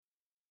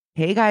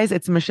Hey guys,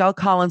 it's Michelle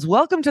Collins.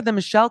 Welcome to the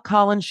Michelle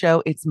Collins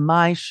Show. It's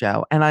my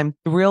show, and I'm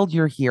thrilled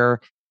you're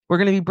here. We're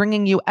going to be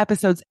bringing you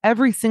episodes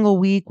every single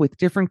week with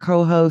different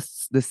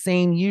co-hosts, the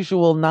same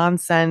usual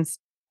nonsense,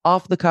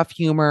 off-the-cuff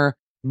humor,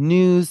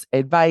 news,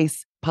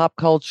 advice, pop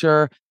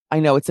culture. I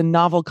know it's a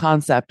novel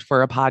concept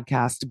for a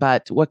podcast,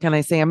 but what can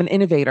I say? I'm an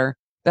innovator.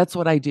 That's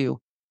what I do.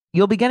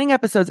 You'll be getting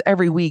episodes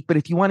every week, but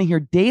if you want to hear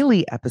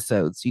daily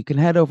episodes, you can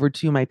head over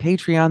to my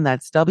Patreon.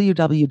 That's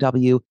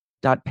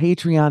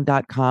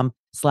www.patreon.com/Michcoll,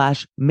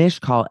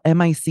 Michcoll.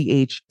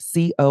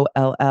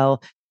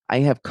 I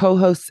have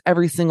co-hosts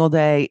every single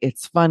day.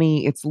 It's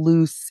funny, it's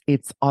loose,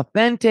 it's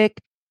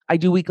authentic. I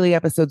do weekly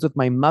episodes with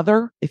my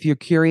mother. If you're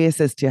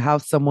curious as to how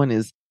someone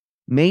is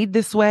made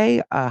this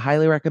way, I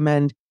highly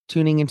recommend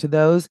tuning into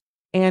those,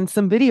 and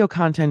some video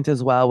content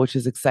as well, which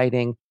is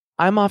exciting.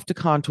 I'm off to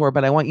Contour,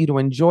 but I want you to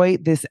enjoy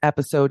this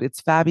episode.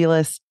 It's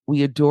fabulous.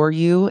 We adore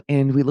you,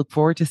 and we look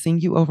forward to seeing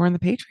you over on the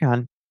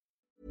Patreon.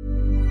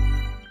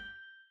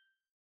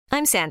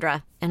 I'm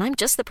Sandra, and I'm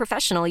just the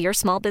professional your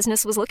small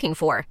business was looking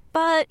for.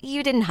 But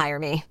you didn't hire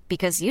me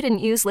because you didn't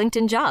use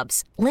LinkedIn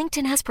Jobs.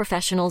 LinkedIn has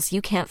professionals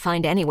you can't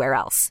find anywhere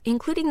else,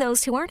 including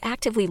those who aren't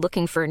actively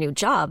looking for a new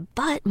job,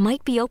 but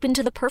might be open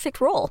to the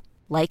perfect role,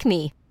 like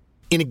me.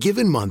 In a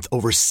given month,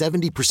 over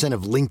 70%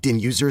 of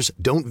LinkedIn users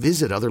don't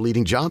visit other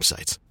leading job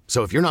sites.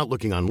 So if you're not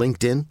looking on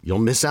LinkedIn, you'll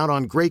miss out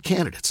on great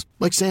candidates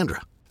like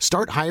Sandra.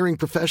 Start hiring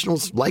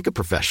professionals like a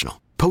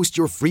professional. Post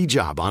your free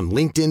job on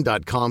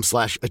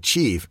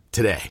linkedin.com/achieve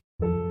today.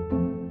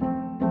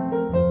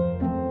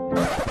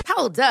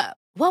 Hold up.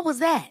 What was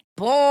that?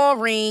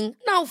 Boring.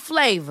 No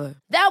flavor.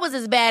 That was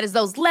as bad as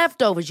those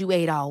leftovers you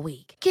ate all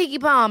week. Keke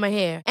Palmer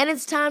here. And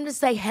it's time to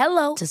say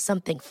hello to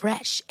something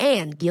fresh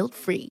and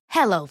guilt-free.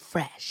 Hello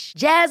Fresh.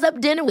 Jazz up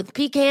dinner with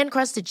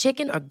pecan-crusted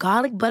chicken or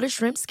garlic butter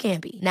shrimp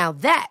scampi. Now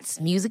that's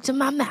music to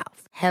my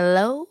mouth.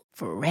 Hello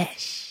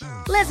Fresh.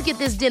 Let's get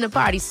this dinner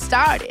party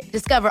started.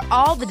 Discover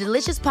all the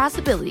delicious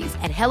possibilities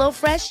at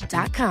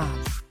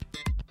hellofresh.com.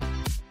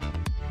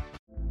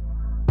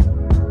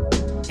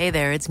 Hey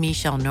there, it's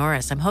Michelle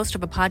Norris. I'm host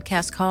of a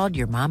podcast called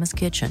Your Mama's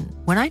Kitchen.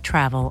 When I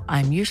travel,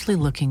 I'm usually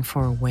looking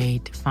for a way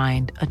to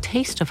find a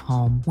taste of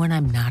home when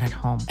I'm not at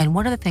home. And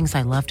one of the things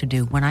I love to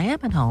do when I am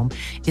at home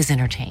is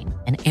entertain.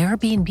 And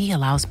Airbnb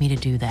allows me to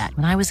do that.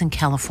 When I was in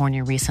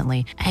California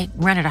recently, I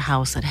rented a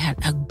house that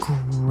had a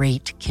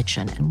great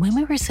kitchen. And when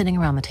we were sitting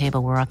around the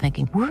table, we're all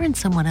thinking, we're in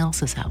someone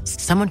else's house.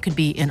 Someone could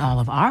be in all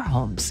of our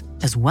homes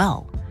as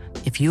well.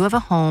 If you have a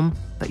home,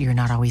 but you're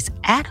not always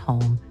at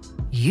home,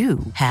 you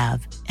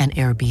have an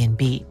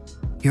Airbnb.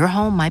 Your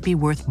home might be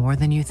worth more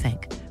than you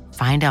think.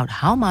 Find out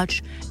how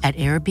much at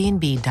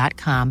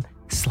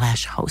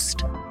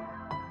airbnb.com/host.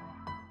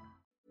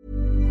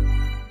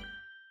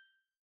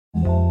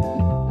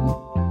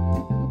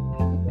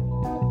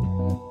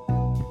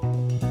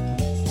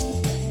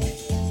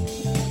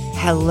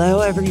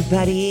 Hello,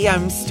 everybody.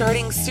 I'm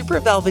starting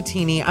super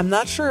velvetini. I'm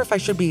not sure if I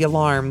should be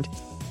alarmed,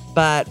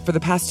 but for the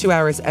past 2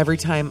 hours, every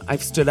time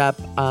I've stood up,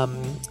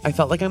 I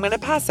felt like I'm going to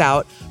pass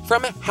out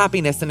from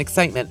happiness and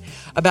excitement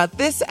about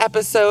this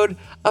episode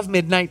of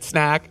Midnight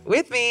Snack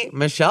with me,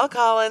 Michelle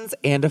Collins,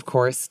 and of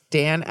course,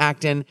 Dan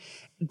Acton.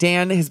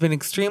 Dan has been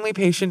extremely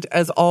patient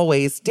as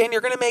always. Dan,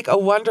 you're going to make a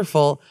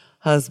wonderful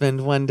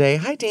husband one day.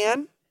 Hi,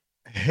 Dan.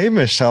 Hey,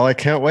 Michelle. I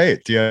can't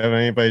wait. Do you have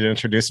anybody to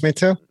introduce me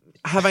to?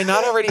 Have I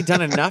not already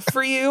done enough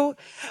for you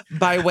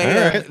by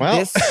way of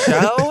this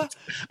show?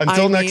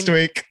 Until next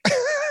week.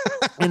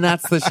 And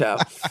that's the show.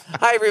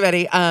 Hi,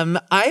 everybody.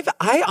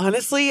 I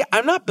honestly,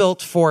 I'm not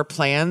built for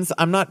plans.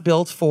 I'm not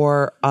built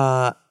for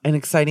an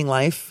exciting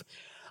life.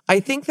 I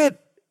think that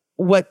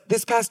what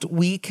this past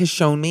week has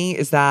shown me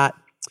is that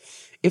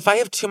if I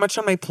have too much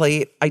on my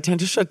plate, I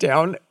tend to shut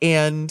down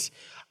and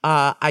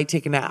I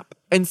take a nap.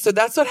 And so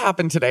that's what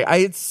happened today.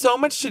 I had so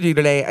much to do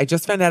today. I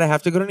just found out I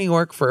have to go to New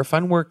York for a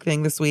fun work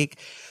thing this week.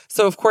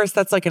 So of course,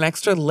 that's like an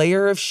extra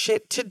layer of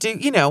shit to do.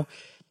 You know,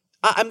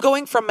 I'm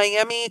going from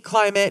Miami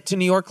climate to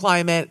New York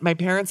climate. My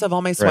parents have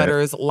all my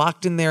sweaters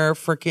locked in their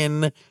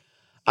freaking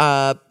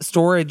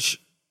storage.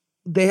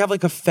 They have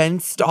like a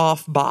fenced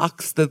off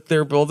box that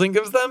their building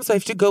gives them. So I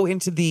have to go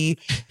into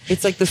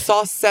it's like the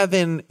Saw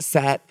 7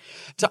 set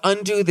to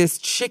undo this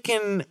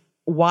chicken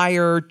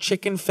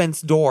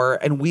fence door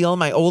and wheel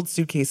my old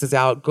suitcases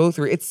out, go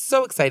through. It's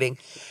so exciting.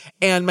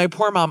 And my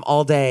poor mom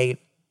all day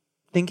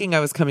thinking I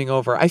was coming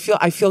over. I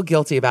feel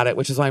guilty about it,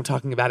 which is why I'm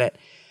talking about it.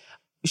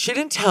 She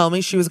didn't tell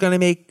me she was going to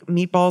make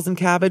meatballs and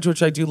cabbage,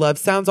 which I do love.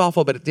 Sounds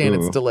awful, but Dan,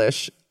 it's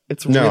delish.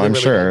 It's really, I'm really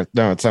sure. Good.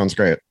 No, it sounds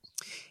great.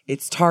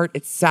 It's tart.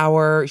 It's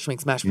sour. She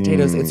makes mashed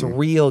potatoes. It's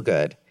real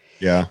good.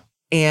 Yeah.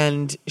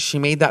 And she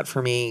made that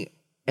for me.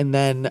 And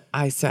then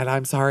I said,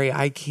 I'm sorry,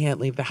 I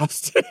can't leave the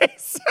house today.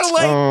 So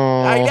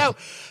I know.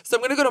 So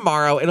I'm going to go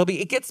tomorrow.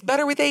 It gets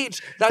better with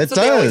age. That's what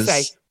they always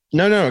say.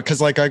 No, because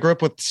like I grew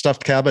up with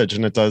stuffed cabbage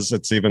and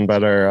it's even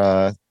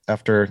better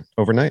after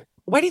overnight.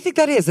 Why do you think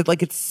that is?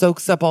 It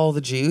soaks up all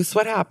the juice?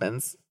 What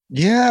happens?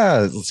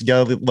 Yeah,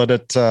 let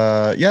it,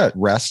 it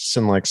rests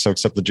and like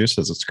soaks up the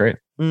juices. It's great.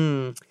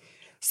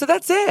 So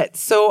that's it.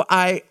 So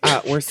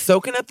we're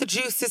soaking up the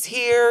juices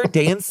here.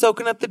 Dan's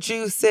soaking up the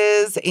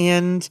juices.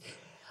 And,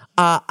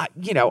 I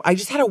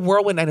just had a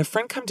whirlwind. I had a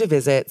friend come to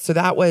visit. So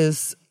that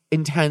was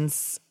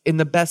intense in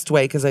the best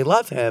way because I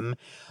love him.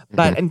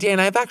 But, and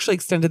Dan, I've actually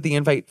extended the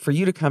invite for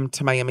you to come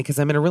to Miami because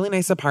I'm in a really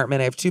nice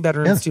apartment. I have 2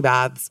 bedrooms, 2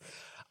 baths.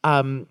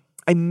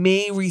 I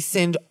may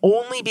rescind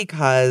only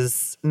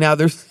because now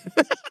there's...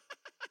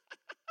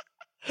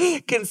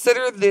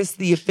 Consider this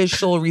the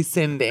official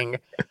rescinding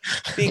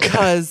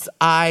because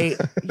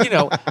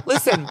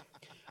listen.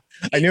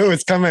 I knew it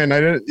was coming. I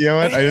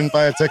didn't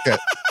buy a ticket.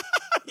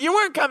 You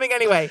weren't coming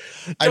anyway.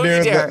 I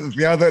knew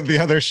the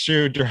other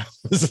shoe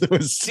was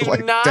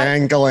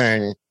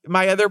dangling.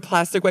 My other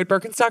plastic white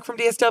Birkenstock from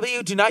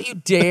DSW. Do not you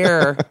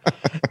dare.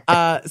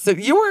 So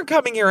you weren't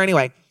coming here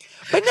anyway.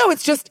 But no,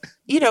 it's just,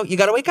 you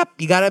got to wake up.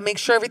 You got to make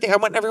sure I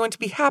want everyone to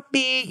be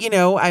happy.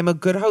 I'm a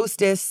good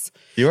hostess.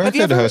 You are a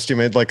good host. You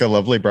made like a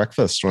lovely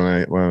breakfast when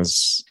I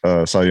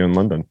saw you in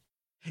London.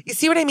 You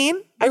see what I mean?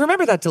 I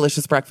remember that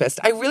delicious breakfast.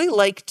 I really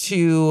like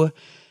to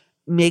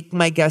make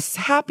my guests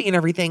happy and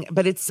everything,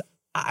 but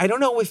I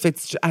don't know if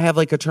I have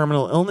like a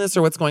terminal illness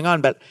or what's going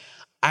on, but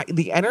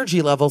the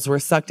energy levels were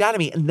sucked out of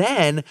me. And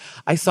then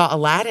I saw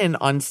Aladdin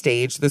on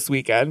stage this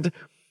weekend.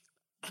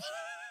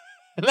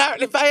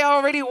 If I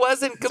already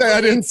wasn't completely...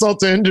 Sad insult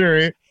to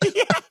injury.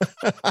 Yeah.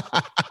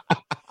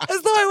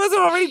 As though I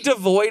wasn't already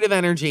devoid of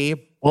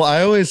energy. Well,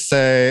 I always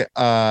say,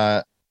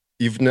 I've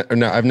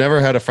never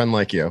had a friend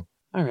like you.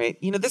 All right.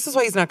 This is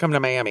why he's not coming to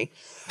Miami.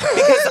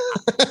 Because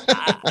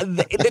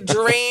the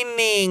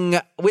draining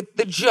with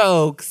the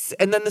jokes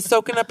and then the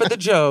soaking up of the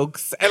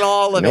jokes and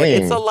all of it.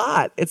 It's a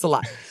lot. It's a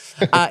lot.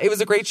 It was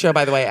a great show,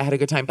 by the way. I had a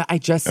good time. But I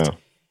just...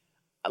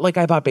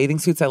 I bought bathing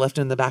suits. I left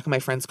it in the back of my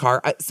friend's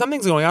car.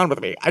 Something's going on with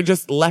me. I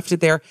just left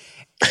it there.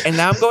 And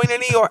now I'm going to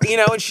New York,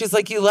 and she's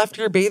like, you left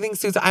your bathing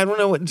suits. I don't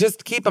know.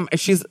 Just keep them.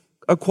 She's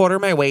a quarter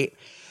my weight.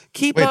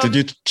 Keep them. Wait, did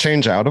you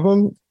change out of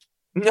them?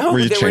 No, were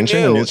you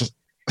changing? Were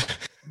new.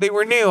 They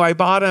were new. I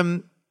bought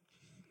them.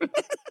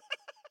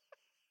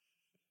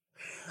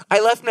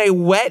 I left my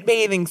wet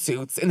bathing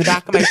suits in the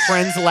back of my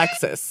friend's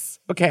Lexus.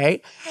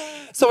 Okay.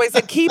 So I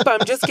said, keep them.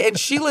 And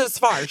she lives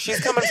far. She's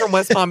coming from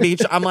West Palm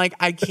Beach. I'm like,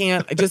 I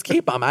can't just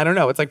keep them. I don't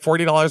know. It's like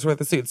 $40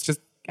 worth of suits.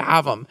 Just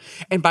have them.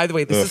 And by the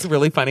way, this is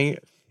really funny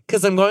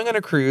because I'm going on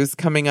a cruise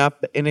coming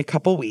up in a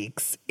couple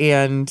weeks.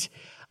 And,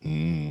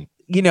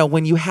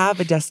 when you have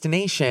a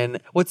destination,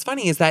 what's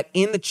funny is that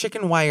in the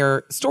chicken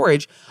wire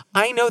storage,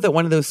 I know that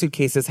one of those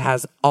suitcases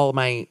has all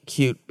my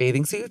cute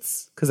bathing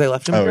suits because I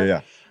left them here.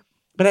 Yeah.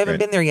 But I haven't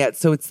been there yet,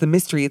 so it's the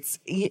mystery.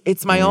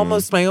 It's my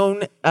almost my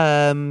own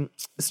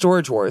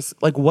storage wars.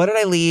 Like, what did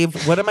I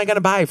leave? What am I going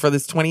to buy for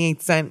this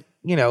 28-cent,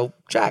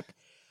 check?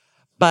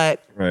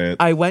 But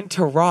I went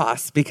to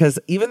Ross because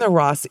even though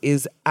Ross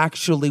is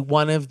actually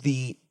one of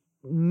the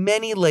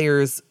many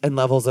layers and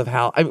levels of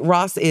hell. I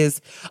unlocked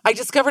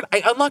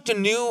a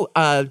new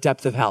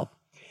depth of hell.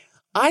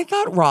 I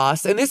thought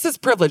Ross, and this is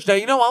privilege.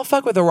 Now, I'll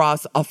fuck with a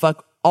Ross. I'll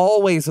fuck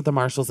always with the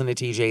Marshalls and the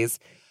TJs.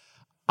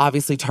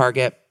 Obviously,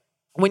 Target.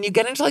 When you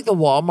get into like the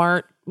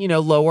Walmart,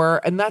 lower,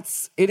 and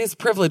it is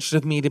privileged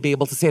of me to be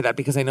able to say that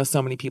because I know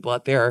so many people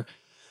out there.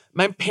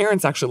 My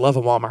parents actually love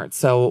a Walmart,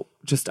 so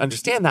just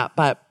understand that.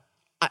 But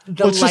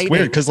it's just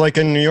weird because like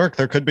in New York,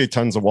 there could be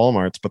tons of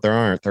Walmarts, but there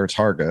aren't. There are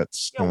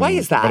Targets. Yeah, why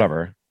is that?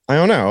 Whatever. I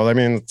don't know. I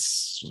mean,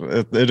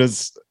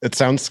 it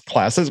sounds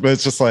classist, but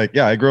it's just like,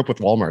 yeah, I grew up with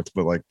Walmarts,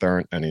 but like there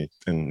aren't any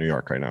in New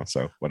York right now.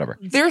 So whatever.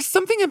 There's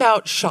something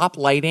about shop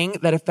lighting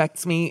that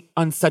affects me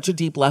on such a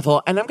deep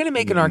level. And I'm going to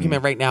make an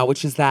argument right now,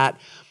 which is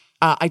that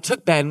I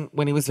took Ben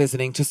when he was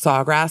visiting to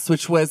Sawgrass,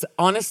 which was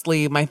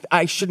honestly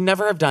I should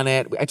never have done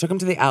it. I took him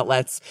to the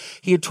outlets.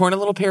 He had torn a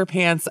little pair of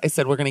pants. I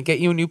said, we're going to get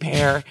you a new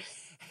pair.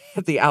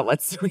 At the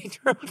outlets, we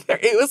drove there.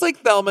 It was like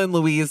Thelma and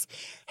Louise,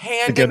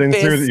 getting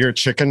through your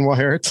chicken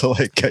wire to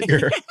like get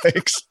your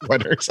fake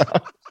sweaters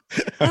out.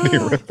 How do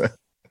you rip it?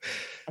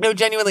 No,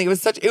 genuinely, it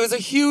was a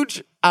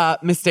huge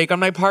mistake on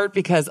my part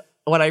because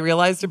what I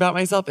realized about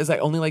myself is I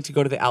only like to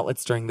go to the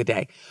outlets during the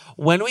day.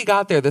 When we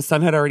got there, the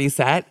sun had already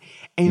set,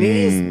 and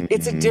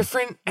it's a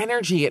different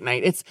energy at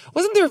night.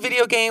 Wasn't there a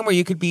video game where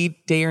you could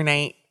be day or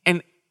night?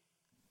 And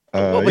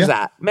what was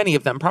that? Many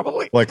of them,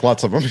 probably. Like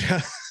lots of them,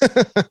 yeah.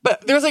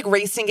 But there's like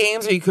racing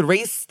games where you could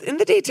race in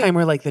the daytime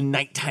or like the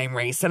nighttime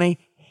race. And I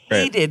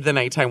hated the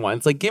nighttime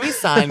ones. Like, give me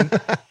sun,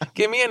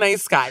 give me a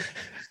nice sky.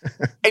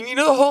 And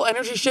the whole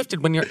energy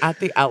shifted when you're at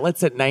the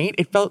outlets at night.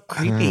 It felt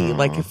creepy.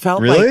 Like it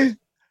felt like,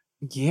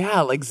 yeah,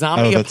 like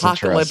zombie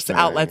apocalypse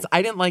outlets.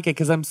 I didn't like it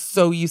because I'm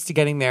so used to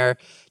getting there.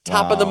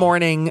 Top of the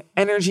morning,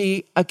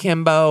 energy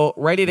akimbo,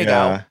 ready to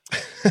go.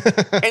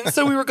 And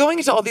so we were going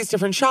into all these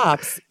different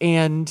shops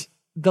and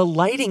the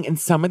lighting in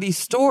some of these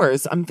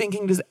stores, I'm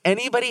thinking, does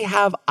anybody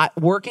have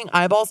working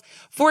eyeballs?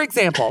 For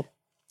example,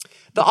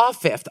 the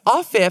Off Fifth,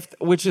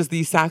 which is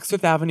the Saks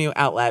Fifth Avenue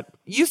outlet,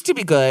 used to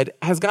be good,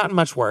 has gotten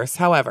much worse.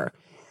 However,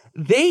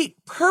 they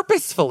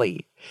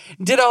purposefully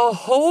did a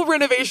whole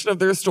renovation of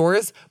their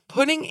stores,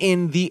 putting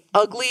in the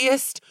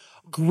ugliest,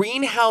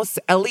 greenhouse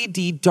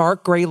LED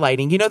dark gray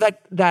lighting. You know,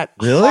 that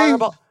Really?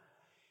 horrible.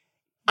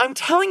 I'm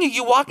telling you,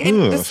 you walk in,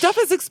 the Ugh. stuff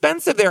is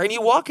expensive there. And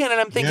you walk in and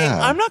I'm thinking, Yeah.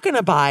 I'm not going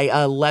to buy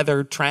a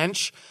leather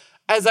trench,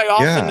 as I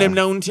often Yeah. am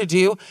known to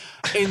do,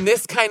 in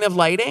this kind of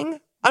lighting.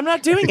 I'm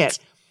not doing it.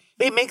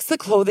 It makes the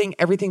clothing,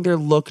 everything there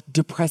look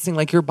depressing,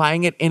 like you're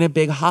buying it in a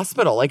big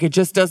hospital. Like it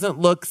just doesn't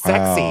look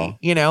sexy, Wow.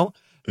 you know?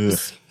 Ugh.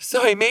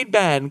 So I made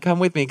Ben come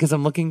with me because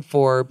I'm looking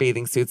for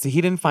bathing suits. He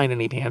didn't find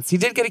any pants. He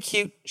did get a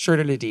cute shirt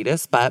at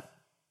Adidas, but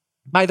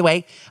by the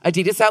way,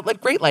 Adidas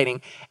outlet, great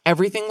lighting.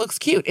 Everything looks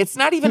cute. It's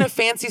not even a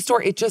fancy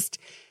store. It just,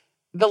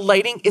 the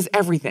lighting is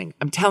everything.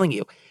 I'm telling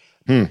you.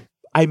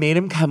 I made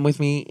him come with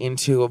me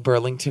into a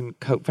Burlington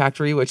coat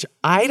factory, which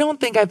I don't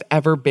think I've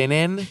ever been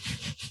in.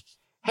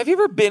 Have you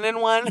ever been in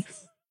one?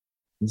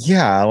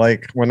 Yeah,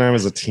 like when I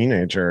was a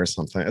teenager or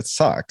something. It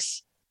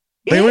sucks.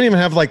 They It- don't even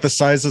have like the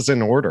sizes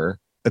in order.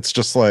 It's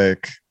just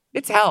like,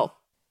 It's hell.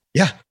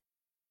 yeah.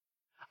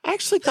 I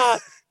actually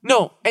thought,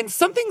 no, and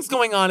something's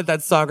going on at that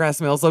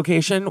Sawgrass Mills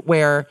location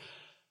where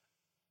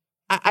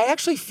I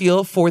actually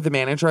feel for the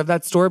manager of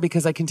that store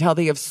because I can tell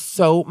they have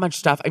so much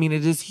stuff. I mean,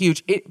 it is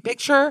huge.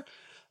 Picture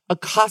a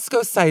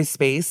Costco-sized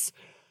space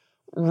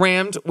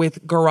rammed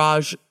with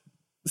garage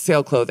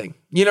sale clothing.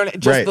 You know,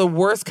 just Right. the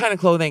worst kind of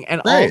clothing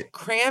and all Right.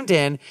 crammed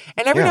in.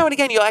 And every Yeah. now and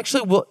again, you'll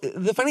actually,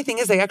 the funny thing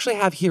is they actually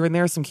have here and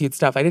there some cute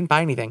stuff. I didn't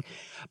buy anything,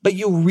 but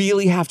you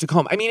really have to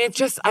comb. I mean,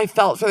 I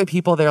felt for the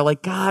people there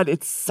like, God,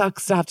 it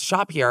sucks to have to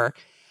shop here.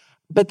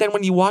 But then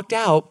when you walked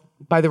out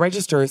by the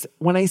registers,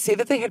 when I say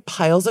that they had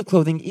piles of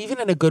clothing, even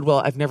in a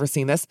Goodwill, I've never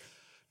seen this,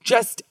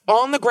 just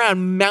on the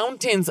ground,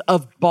 mountains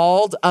of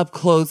balled up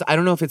clothes. I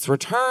don't know if it's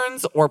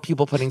returns or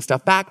people putting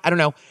stuff back. I don't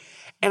know.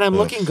 And I'm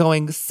looking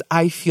going,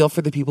 I feel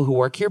for the people who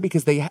work here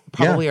because they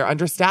probably are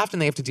understaffed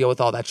and they have to deal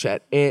with all that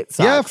shit. It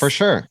sucks. Yeah, for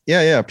sure.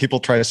 Yeah. People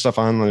try stuff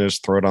on and they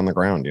just throw it on the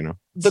ground, you know?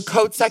 The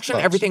coat section,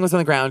 Sucks. everything was on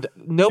the ground.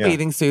 No Yeah.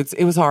 bathing suits.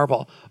 It was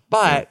horrible.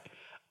 But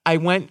I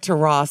went to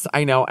Ross,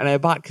 I know, and I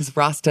bought, because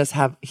Ross does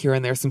have here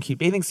and there some cute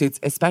bathing suits,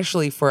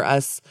 especially for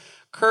us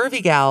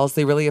curvy gals.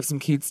 They really have some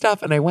cute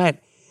stuff. And I went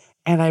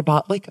and I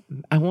bought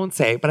I won't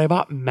say, but I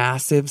bought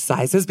massive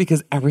sizes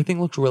because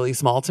everything looked really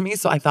small to me.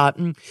 So I thought,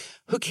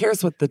 who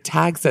cares what the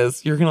tag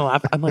says? You're going to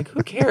laugh. I'm like,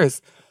 who cares?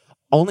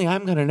 Only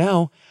I'm going to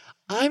know.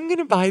 I'm going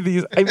to buy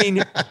these. I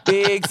mean,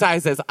 big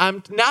sizes.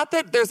 I'm not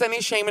that there's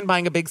any shame in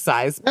buying a big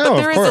size, No, but of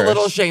there is a little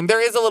course. shame.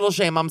 There is a little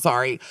shame. I'm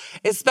sorry.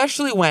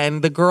 Especially when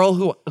the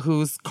girl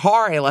whose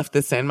car I left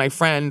this in, my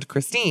friend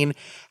Christine,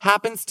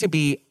 happens to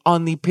be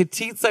on the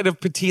petite side of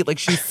petite. Like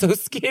she's so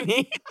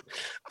skinny.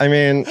 I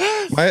mean,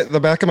 the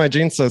back of my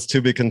jeans says to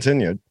be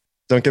continued.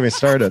 Don't get me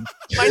started.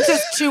 Mine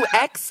says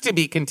 2X to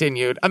be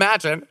continued.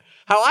 Imagine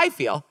how I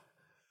feel.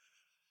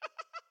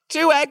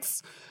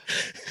 2X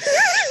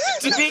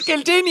to be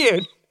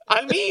continued.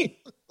 I mean.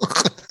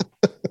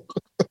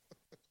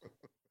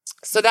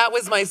 So that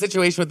was my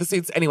situation with the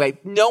suits. Anyway,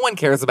 no one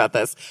cares about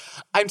this.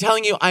 I'm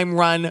telling you, I'm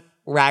run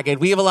ragged.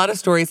 We have a lot of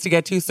stories to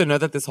get to, so know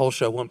that this whole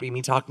show won't be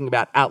me talking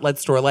about outlet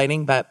store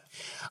lighting, but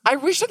I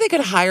wish that they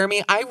could hire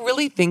me. I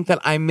really think that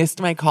I missed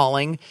my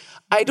calling.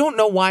 I don't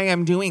know why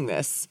I'm doing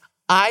this.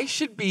 I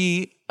should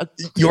be a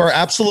You are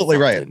absolutely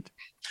right. consultant.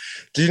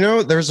 Do you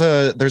know there's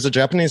a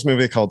Japanese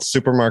movie called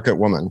Supermarket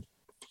Woman,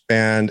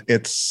 and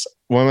it's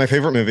one of my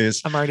favorite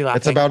movies. I'm already laughing.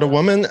 It's about a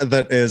woman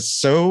that is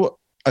so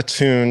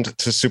attuned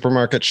to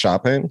supermarket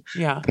shopping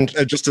Yeah. and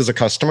just as a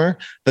customer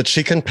that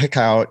she can pick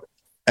out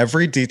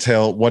every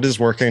detail, what is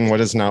working, what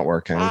is not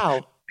working.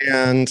 Wow.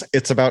 And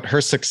it's about her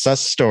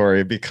success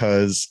story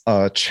because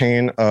a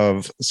chain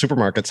of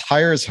supermarkets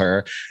hires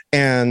her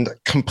and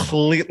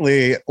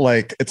completely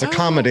it's a Oh.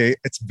 comedy.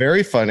 It's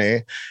very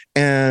funny.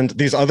 And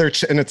these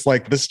and it's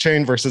like this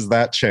chain versus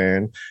that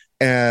chain.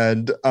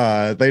 And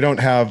they don't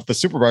have the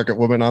supermarket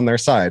woman on their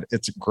side.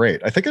 It's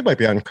great. I think it might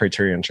be on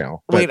Criterion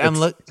Channel. but Wait, I'm it's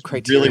looking.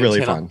 Criterion really, really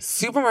Channel. fun.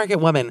 Supermarket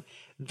Woman.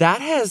 That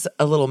has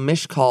a little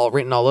mishcall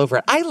written all over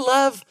it. I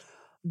love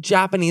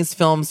Japanese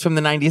films from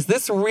the 90s.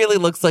 This really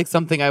looks like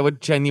something I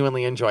would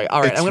genuinely enjoy. All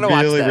right, It's I'm going to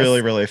watch really, this.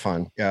 really, really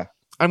fun. Yeah.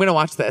 I'm going to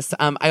watch this.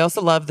 I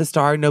also love the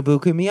star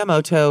Nobuko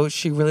Miyamoto.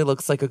 She really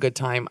looks like a good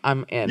time.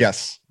 I'm in.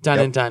 Yes. Done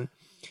Yep. and done.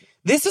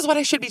 This is what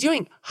I should be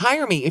doing.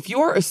 Hire me. If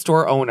you're a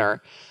store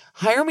owner,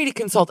 hire me to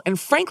consult. And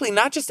frankly,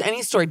 not just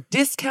any store,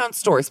 discount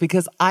stores,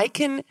 because I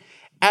can,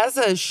 as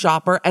a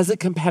shopper, as a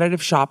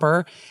competitive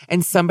shopper,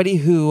 and somebody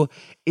who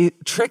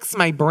it tricks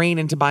my brain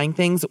into buying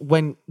things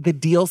when the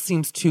deal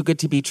seems too good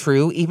to be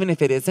true, even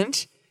if it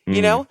isn't,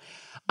 you know?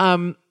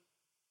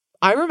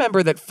 I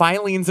remember that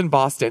Filene's in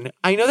Boston.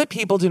 I know that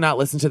people do not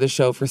listen to the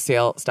show for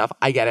sale stuff.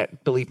 I get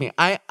it. Believe me.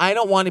 I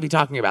don't want to be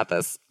talking about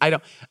this. I'm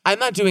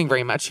not doing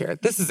very much here.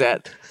 This is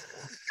it.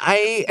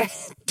 I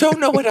don't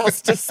know what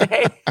else to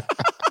say.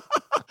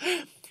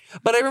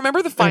 But I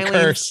remember the I'm Filene's.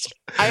 cursed.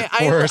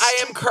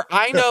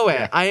 I know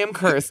it. I am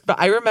cursed. But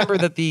I remember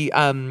that the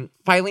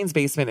Filene's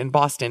basement in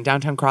Boston,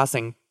 Downtown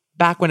Crossing,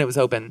 back when it was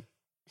open,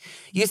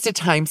 used to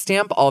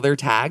timestamp all their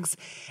tags.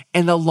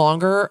 And the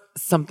longer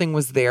something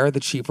was there, the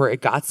cheaper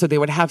it got. So they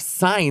would have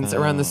signs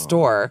around the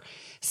store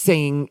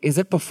saying, is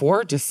it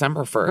before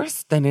December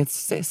 1st? Then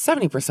it's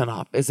 70%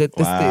 off. Is it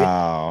this?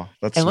 Wow,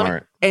 that's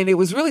smart. And it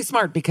was really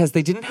smart because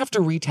they didn't have to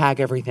retag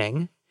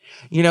everything.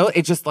 You know,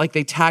 it just like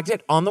they tagged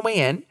it on the way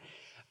in.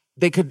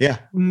 They could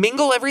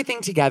mingle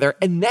everything together,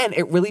 and then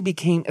it really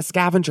became a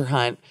scavenger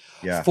hunt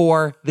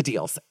for the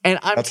deals. And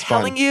I'm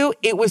telling you,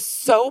 it was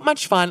so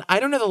much fun. I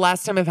don't know the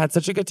last time I've had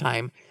such a good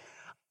time.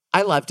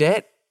 I loved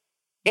it.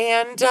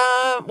 And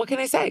what can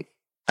I say?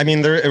 I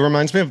mean, it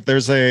reminds me of,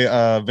 there's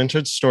a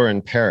vintage store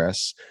in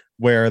Paris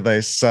where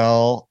they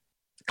sell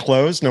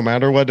clothes, no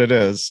matter what it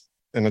is,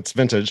 and it's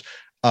vintage.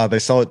 They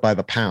sell it by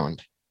the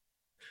pound.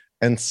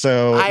 And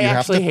so I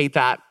actually hate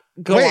that.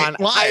 Go on.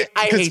 Why?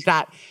 I hate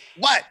that.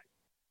 What?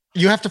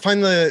 You have to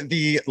find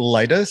the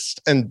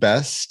lightest and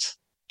best.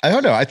 I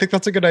don't know. I think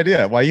that's a good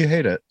idea. Why you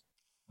hate it?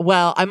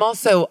 Well, I'm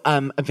also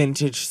a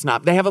vintage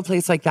snob. They have a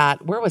place like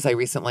that. Where was I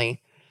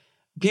recently?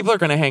 People are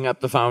going to hang up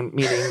the phone,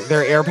 meaning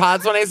their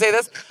AirPods when I say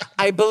this.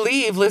 I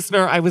believe,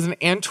 listener, I was in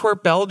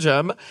Antwerp,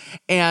 Belgium,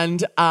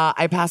 and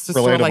I passed a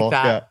store like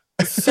that.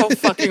 Yeah. So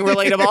fucking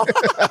relatable.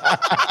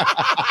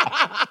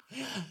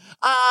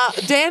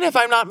 Dan, if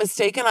I'm not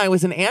mistaken, I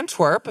was in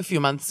Antwerp a few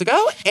months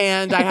ago,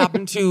 and I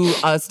happened to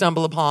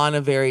stumble upon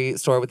a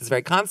store with this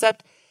very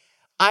concept.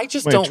 I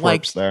just don't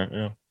like there.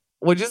 Yeah.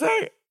 What'd you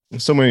say?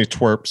 So many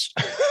twerps.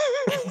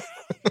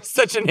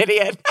 Such an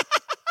idiot.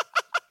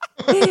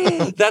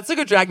 That's a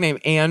good drag name,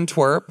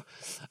 Antwerp.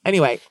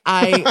 Anyway,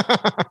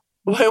 I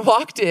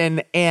walked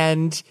in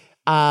and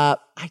all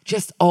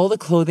the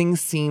clothing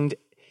seemed,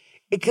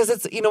 because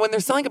it's, you know, when they're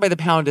selling it by the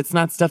pound, it's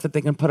not stuff that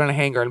they can put on a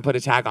hanger and put a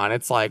tag on.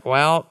 It's like,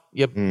 well,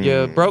 you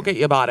broke it,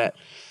 you bought it.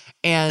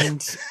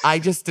 And I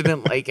just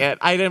didn't like it.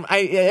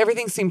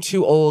 Everything seemed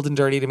too old and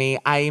dirty to me.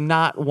 I'm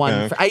not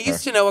one I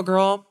used to know a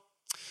girl.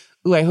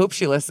 Ooh, I hope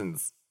she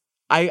listens.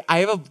 I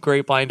have a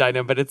great blind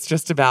item, but it's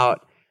just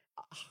about,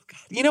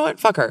 you know what?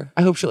 Fuck her.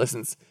 I hope she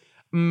listens.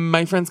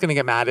 My friend's going to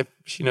get mad if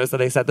she knows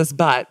that I said this,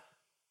 but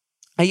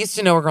I used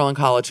to know a girl in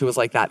college who was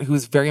like that, who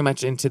was very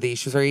much into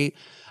she was very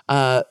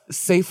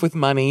safe with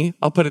money.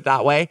 I'll put it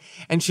that way.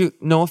 And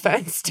no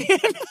offense, Dan.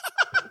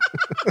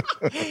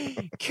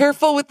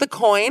 Careful with the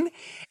coin.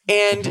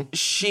 And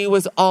she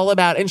was all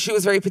about, and she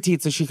was very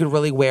petite, so she could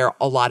really wear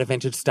a lot of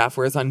vintage stuff.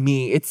 Whereas on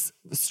me, it's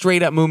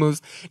straight up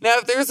muumuus. Now,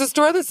 if there's a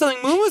store that's selling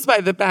muumuus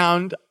by the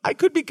pound, I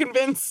could be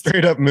convinced.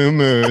 Straight up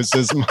muumuus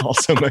is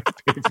also my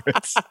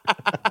favorites.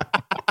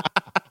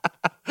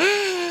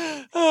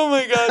 Oh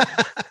my God.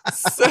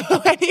 So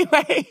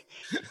anyway,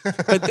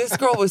 but this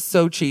girl was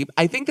so cheap.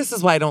 I think this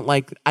is why I don't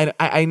like,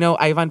 I know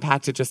I've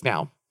unpacked it just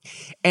now.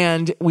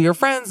 And we were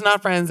friends,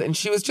 not friends. And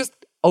she was just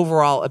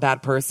overall a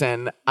bad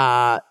person.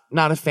 Not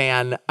a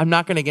fan. I'm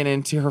not going to get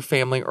into her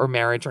family or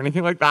marriage or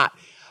anything like that.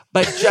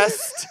 But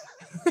just,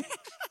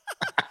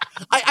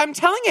 I'm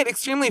telling it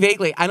extremely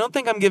vaguely. I don't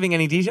think I'm giving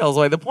any details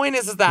away. The point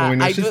is that we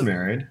know she's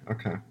married.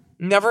 Okay.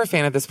 Never a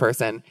fan of this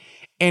person.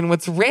 And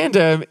what's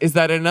random is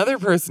that another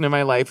person in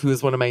my life who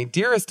is one of my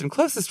dearest and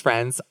closest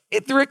friends,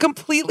 through a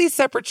completely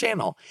separate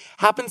channel,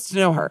 happens to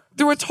know her.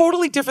 Through a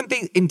totally different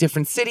thing, in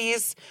different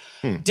cities,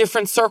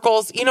 different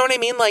circles. You know what I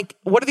mean? Like,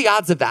 what are the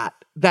odds of that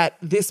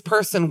this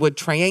person would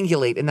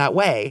triangulate in that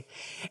way?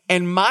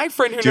 And my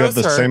friend who knows her... Do you have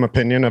the same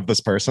opinion of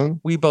this person?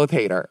 We both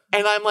hate her.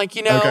 And I'm like,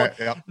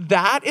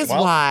 that is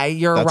why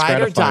you're a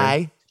ride or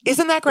die.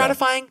 Isn't that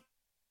gratifying?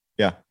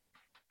 Yeah.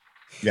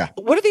 Yeah.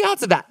 What are the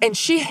odds of that? And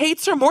she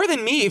hates her more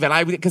than me, even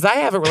because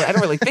I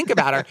don't really think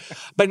about her.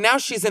 But now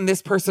she's in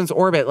this person's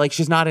orbit, like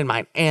she's not in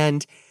mine,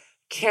 and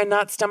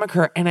cannot stomach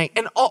her.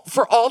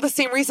 For all the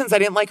same reasons I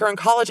didn't like her in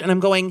college. And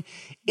I'm going,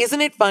 isn't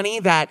it funny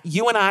that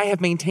you and I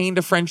have maintained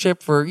a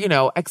friendship for,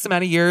 X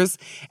amount of years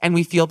and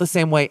we feel the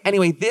same way?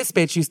 Anyway, this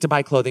bitch used to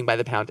buy clothing by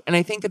the pound. And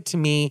I think that to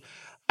me,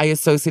 I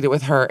associate it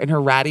with her in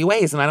her ratty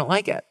ways, and I don't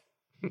like it.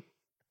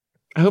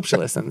 I hope she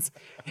listens.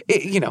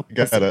 Get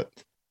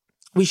it.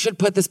 We should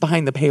put this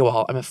behind the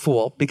paywall. I'm a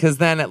fool, because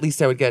then at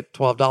least I would get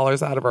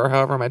 $12 out of her,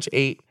 however much,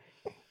 $8.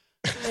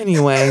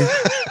 Anyway.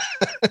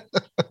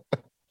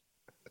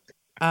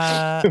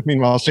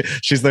 Meanwhile,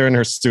 she's there in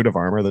her suit of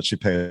armor that she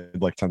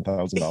paid like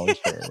 $10,000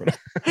 for. Or whatever.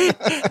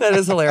 That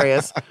is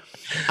hilarious.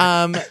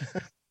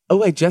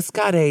 I just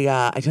got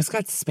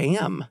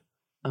spam.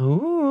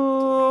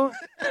 Ooh.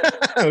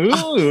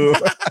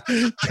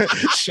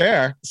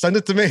 Share. Send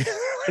it to me.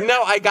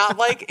 No, I got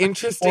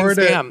interesting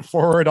spam.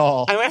 Forward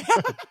all.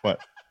 What?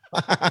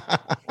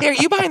 Here,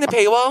 you behind the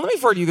paywall? Let me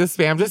forward you this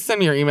spam. Just send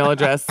me your email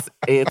address.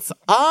 It's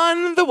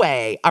on the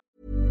way.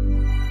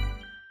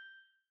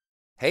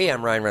 Hey,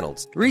 I'm Ryan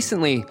Reynolds.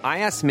 Recently, I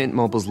asked Mint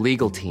Mobile's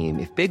legal team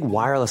if big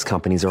wireless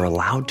companies are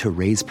allowed to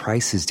raise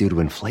prices due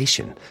to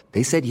inflation.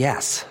 They said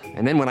yes.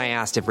 And then when I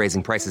asked if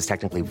raising prices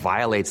technically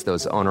violates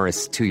those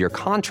onerous 2-year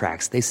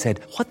contracts, they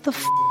said, "What the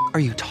f*** are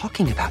you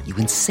talking about, you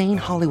insane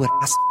Hollywood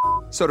ass?"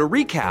 So to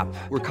recap,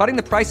 we're cutting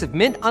the price of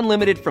Mint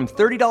Unlimited from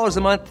 $30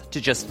 a month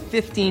to just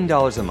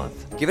 $15 a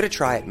month. Give it a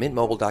try at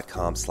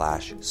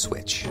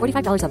mintmobile.com/switch.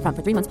 $45 up front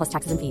for 3 months plus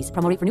taxes and fees.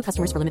 Promo rate for new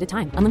customers for limited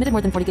time. Unlimited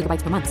more than 40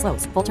 gigabytes per month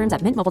slows. Full terms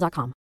at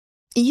mintmobile.com.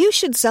 You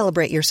should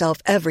celebrate yourself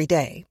every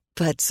day,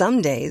 But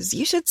some days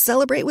you should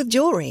celebrate with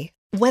jewelry.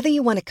 Whether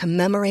you want to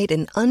commemorate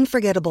an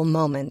unforgettable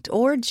moment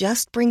or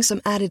just bring some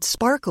added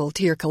sparkle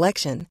to your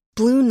collection,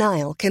 Blue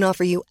Nile can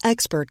offer you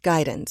expert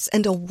guidance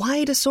and a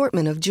wide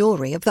assortment of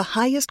jewelry of the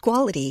highest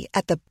quality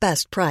at the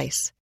best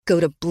price.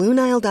 Go to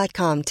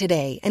BlueNile.com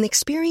today and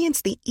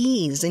experience the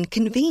ease and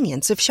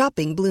convenience of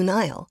shopping Blue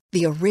Nile,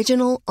 the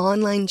original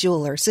online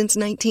jeweler since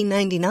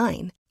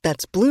 1999.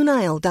 That's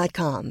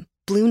BlueNile.com.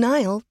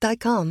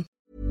 BlueNile.com.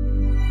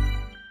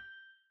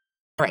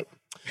 Right.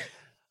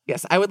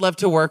 Yes, I would love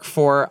to work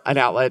for an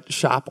outlet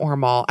shop or a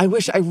mall. I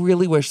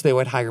really wish they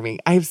would hire me.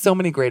 I have so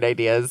many great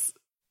ideas.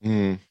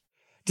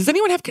 Does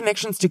anyone have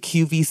connections to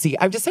QVC?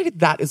 I've decided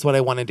that is what I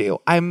want to do.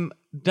 I'm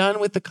done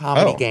with the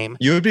comedy game.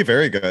 You would be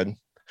very good.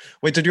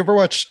 Wait, did you ever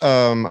watch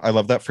I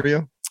Love That For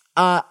You?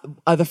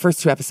 The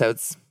first 2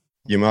 episodes.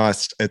 You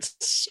must.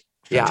 It's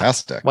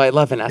fantastic. Yeah. Well, I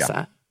love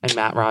Vanessa and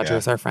Matt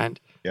Rogers, our friend.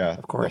 Yeah,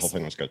 of course. The whole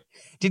thing was good.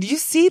 Did you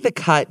see The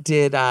Cut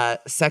did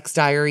Sex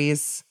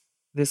Diaries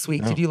this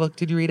week? No.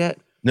 Did you read it?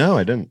 No,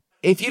 I didn't.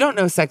 If you don't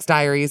know Sex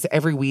Diaries,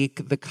 every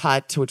week The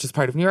Cut, which is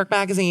part of New York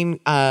Magazine,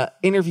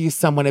 interviews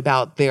someone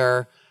about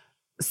their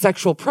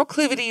sexual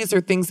proclivities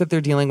or things that they're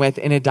dealing with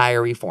in a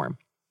diary form.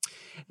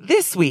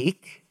 This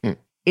week,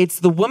 it's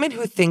the woman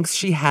who thinks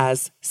she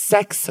has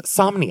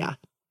sexsomnia.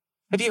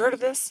 Have you heard of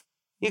this?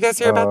 You guys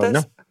hear about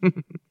this?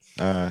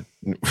 No.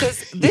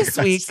 This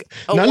week,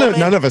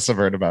 none of us have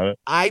heard about it.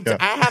 I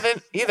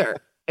haven't either.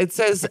 It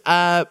says,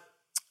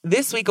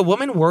 this week, a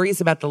woman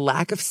worries about the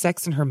lack of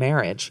sex in her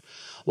marriage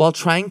while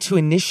trying to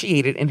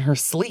initiate it in her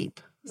sleep.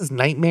 This is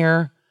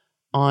Nightmare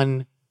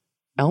on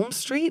Elm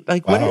Street.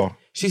 Like, wow.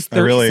 She's 36.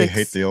 I really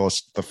hate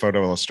the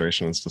photo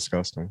illustration. It's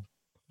disgusting.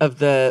 Of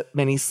the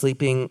many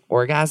sleeping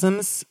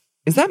orgasms.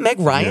 Is that Meg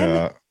Ryan?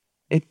 Yeah.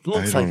 It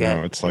looks like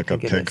it. It's like a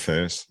pig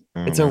face.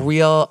 It's a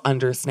real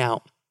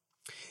undersnout.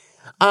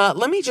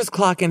 Let me just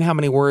clock in how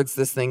many words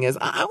this thing is.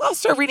 I'll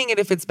start reading it.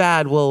 If it's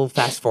bad, we'll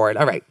fast forward.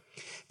 All right.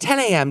 10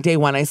 a.m., day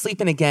 1. I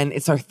sleep in again.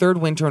 It's our 3rd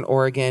winter in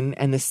Oregon,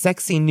 and the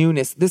sexy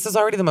newness. This is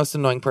already the most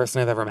annoying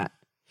person I've ever met.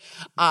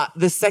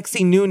 The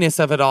sexy newness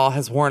of it all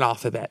has worn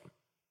off a bit.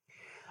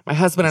 My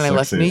husband and I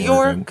left New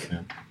York.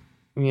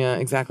 Yeah,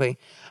 exactly.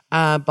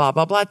 Blah, blah,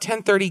 blah.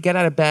 10:30, get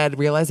out of bed,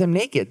 realize I'm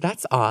naked.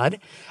 That's odd.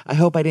 I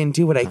hope I didn't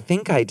do what I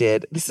think I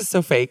did. This is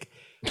so fake,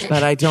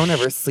 but I don't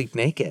ever sleep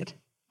naked.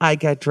 I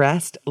get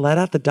dressed, let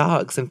out the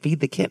dogs, and feed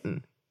the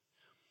kitten.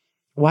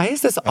 Why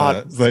is this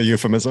odd? Is that a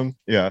euphemism?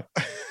 Yeah.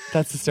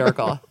 That's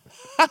hysterical.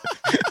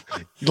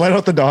 Let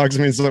out the dogs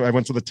means that I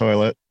went to the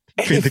toilet.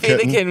 Feed the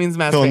kitten. The kitten means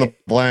masturbate. Fill in the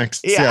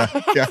blanks. Yeah.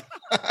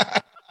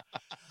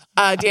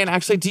 Dan,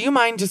 actually, do you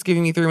mind just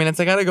giving me 3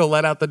 minutes? I got to go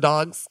let out the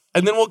dogs.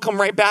 And then we'll come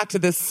right back to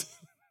this.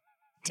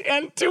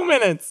 Dan, 2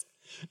 minutes.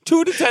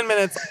 2 to 10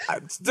 minutes.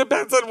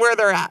 Depends on where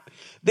they're at.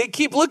 They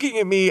keep looking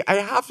at me. I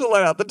have to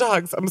let out the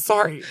dogs. I'm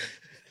sorry.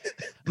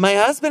 My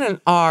husband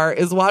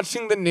is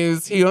watching the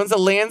news. He owns a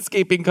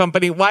landscaping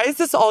company. Why is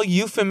this all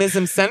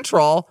euphemism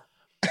central?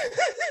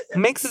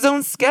 Makes his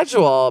own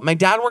schedule. My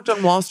dad worked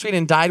on Wall Street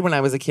and died when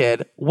I was a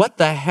kid. What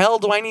the hell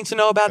do I need to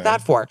know about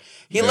that for?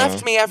 He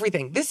left me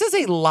everything. This is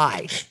a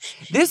lie.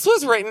 This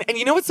was written, and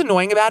you know what's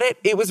annoying about it?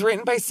 It was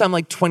written by some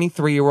like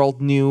 23-year-old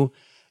new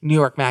New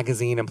York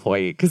Magazine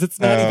employee because it's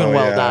not even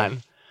well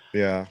done.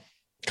 Yeah.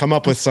 Come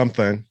up with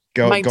something.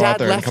 My go dad out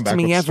there and come left back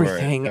me with a story.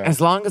 everything. Yeah. As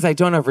long as I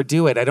don't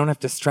overdo it, I don't have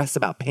to stress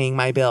about paying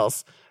my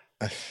bills.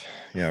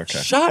 Yeah, okay.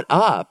 Shut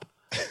up.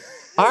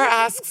 R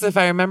asks if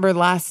I remember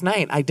last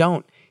night. I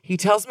don't. He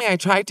tells me I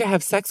tried to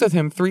have sex with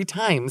him 3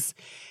 times.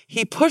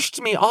 He pushed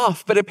me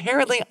off, but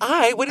apparently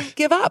I wouldn't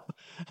give up.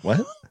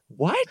 What?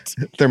 What?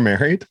 They're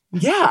married?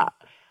 Yeah.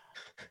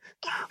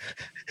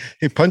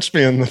 He punched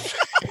me in the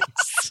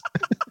face.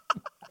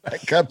 I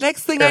kept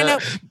Next thing I know,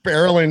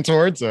 barreling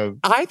towards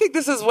him. I think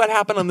this is what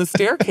happened on the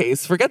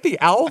staircase. Forget the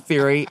owl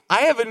theory.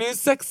 I have a new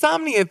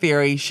sexsomnia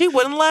theory. She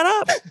wouldn't let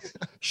up.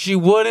 She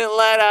wouldn't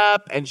let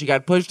up, and she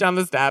got pushed down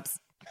the steps.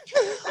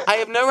 I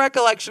have no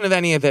recollection of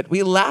any of it.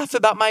 We laugh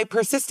about my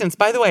persistence.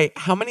 By the way,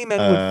 how many men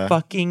would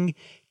fucking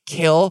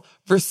kill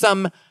for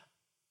some,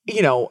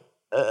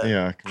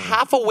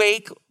 half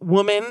awake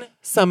woman,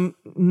 some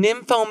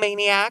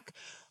nymphomaniac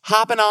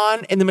hopping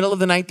on in the middle of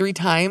the night 3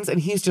 times, and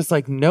he's just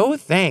like, no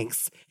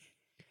thanks.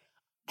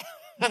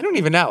 I don't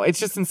even know. It's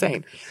just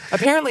insane.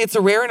 Apparently, it's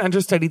a rare and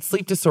understudied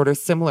sleep disorder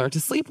similar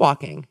to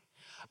sleepwalking.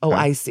 Oh,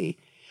 I see.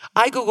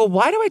 I Google,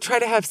 why do I try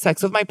to have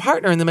sex with my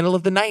partner in the middle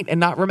of the night and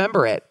not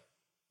remember it?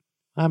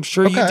 I'm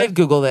sure you did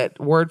Google it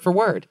word for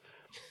word.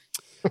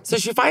 So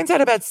she finds out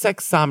about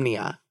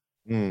sexsomnia.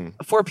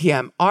 4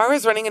 p.m. R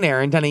is running an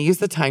errand, and I use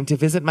the time to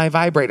visit my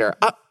vibrator.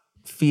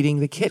 Feeding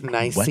the kitten,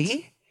 I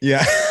see.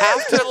 Yeah.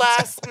 After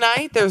last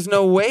night, there's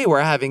no way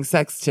we're having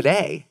sex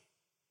today.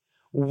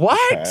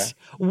 What? Okay.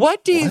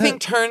 What do you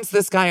think turns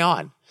this guy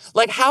on?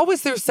 Like, how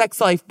was their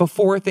sex life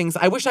before things?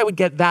 I wish I would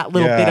get that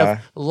little bit of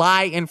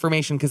lie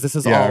information because this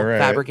is all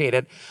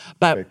fabricated.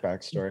 But fake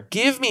backstory.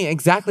 Give me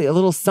exactly a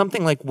little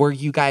something like, were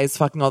you guys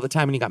fucking all the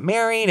time when you got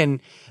married? And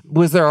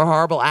was there a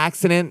horrible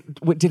accident?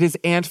 Did his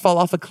aunt fall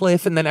off a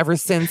cliff? And then ever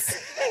since,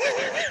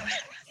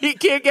 He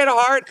can't get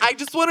hard. I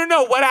just want to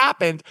know what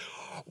happened.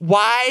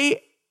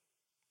 Why?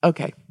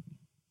 Okay.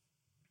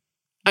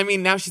 I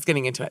mean, now she's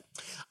getting into it.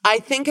 I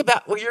think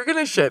about, well, you're going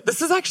to shit.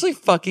 This is actually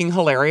fucking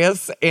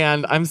hilarious.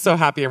 And I'm so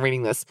happy I'm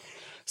reading this.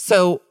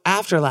 So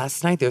after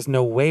last night, there's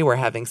no way we're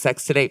having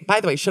sex today.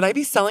 By the way, should I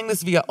be selling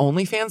this via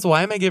OnlyFans?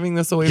 Why am I giving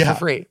this away for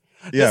free?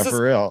 Yeah,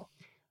 for real.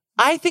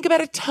 I think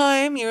about a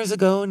time years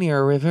ago near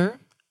a river.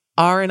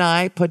 R and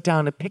I put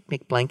down a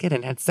picnic blanket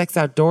and had sex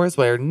outdoors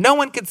where no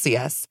one could see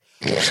us.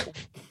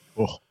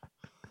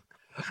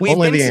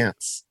 Only the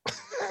ants.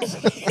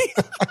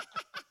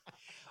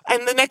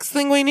 And the next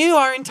thing we knew,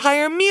 our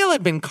entire meal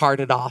had been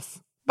carted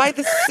off by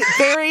the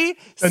very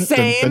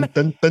same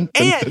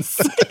ants.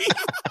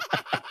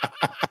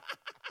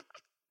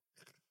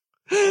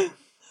 I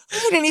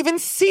didn't even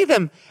see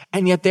them.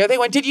 And yet there they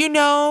went. Did you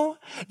know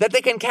that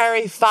they can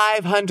carry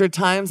 500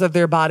 times of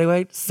their body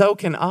weight? So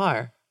can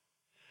R.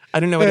 I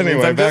don't know what it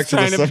means. I'm just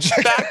trying to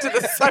back to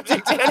the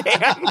subject at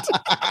hand.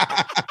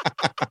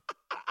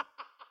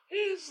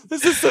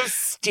 This is so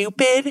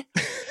stupid.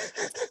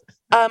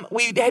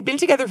 We had been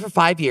together for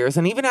 5 years,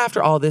 and even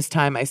after all this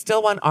time, I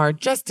still want R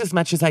just as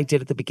much as I did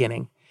at the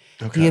beginning.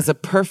 Okay. He has a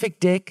perfect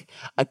dick,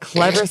 a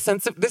clever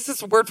sense of, this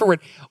is word for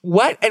word.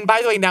 What? And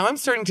by the way, now I'm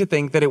starting to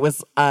think that it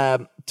was a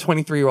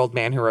 23-year-old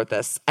man who wrote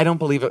this. I don't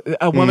believe it.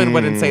 A woman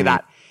wouldn't say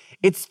that.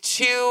 It's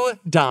too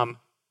dumb.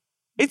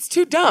 It's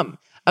too dumb.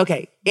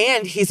 Okay.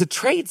 And he's a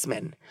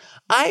tradesman.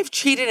 I've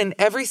cheated in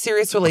every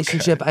serious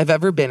relationship I've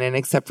ever been in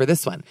except for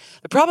this one.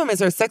 The problem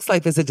is our sex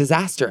life is a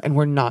disaster and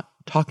we're not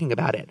talking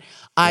about it.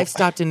 I've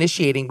stopped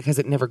initiating because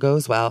it never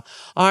goes well.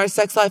 Our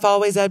sex life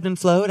always ebbed and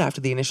flowed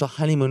after the initial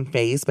honeymoon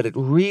phase, but it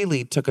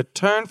really took a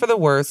turn for the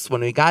worse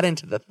when we got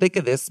into the thick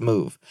of this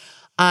move.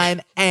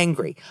 I'm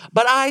angry,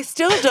 but I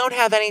still don't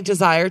have any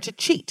desire to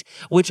cheat,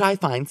 which I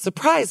find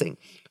surprising.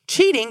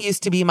 Cheating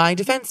used to be my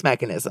defense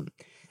mechanism.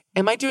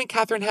 Am I doing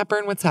Katharine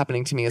Hepburn? What's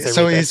happening to me as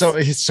I read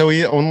this? So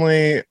he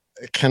only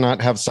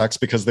cannot have sex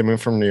because they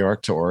moved from New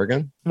York to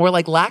Oregon? More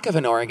like lack of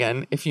an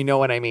Oregon, if you know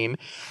what I mean.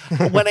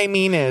 What I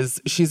mean is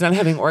she's not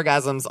having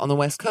orgasms on the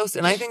West Coast,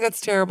 and I think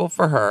that's terrible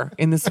for her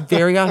in this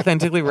very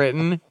authentically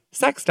written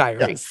sex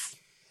diary. Yes.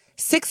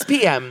 6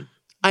 p.m.,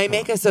 I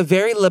make us a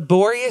very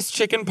laborious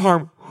chicken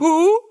parm.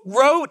 Who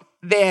wrote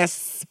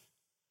this?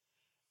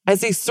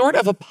 As a sort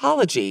of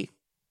apology.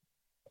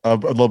 A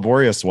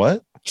laborious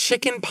what?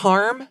 Chicken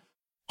parm.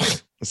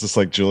 Is this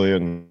like Julia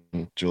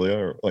and Julia?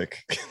 Or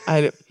like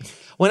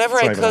whenever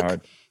I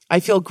cook, I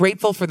feel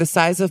grateful for the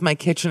size of my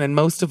kitchen and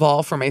most of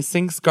all for my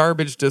sink's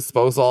garbage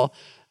disposal.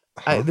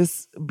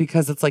 This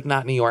because it's like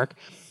not New York.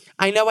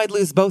 I know I'd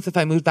lose both if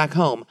I moved back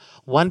home.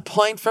 1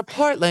 point for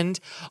Portland.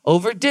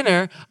 Over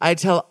dinner, I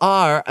tell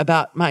R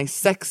about my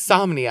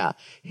sexsomnia.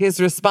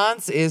 His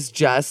response is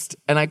just,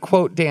 and I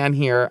quote Dan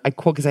here, I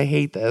quote because I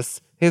hate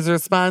this. His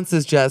response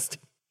is just,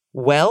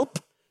 welp.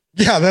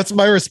 Yeah, that's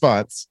my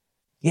response.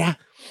 Yeah.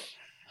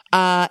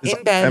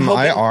 In bed.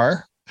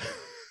 M-I-R?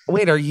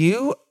 Wait, are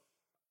you?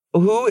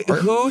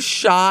 Who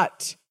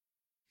shot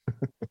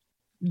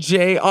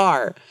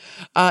JR?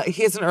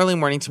 He has an early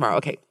morning tomorrow.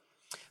 Okay.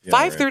 Yeah,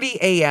 5:30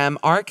 a.m.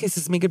 R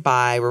kisses me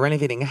goodbye. We're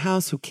renovating a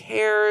house. Who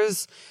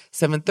cares?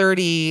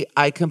 7:30.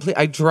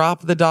 I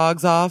drop the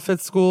dogs off at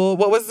school.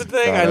 What was the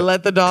thing? I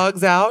let the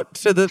dogs out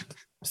to the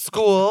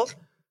school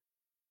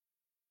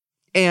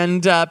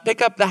and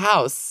pick up the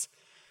house.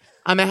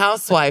 I'm a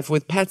housewife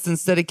with pets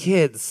instead of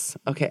kids.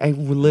 Okay, I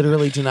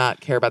literally do not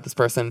care about this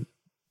person.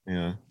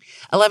 Yeah.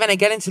 11, I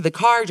get into the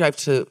car, drive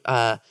to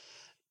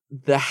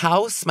the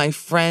house. My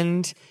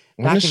friend.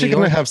 When is she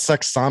going to have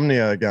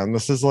sexsomnia again?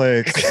 This is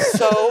like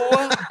so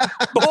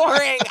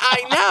boring.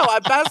 I know.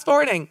 I'm fast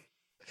forwarding.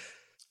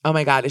 Oh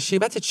my God. Is she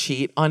about to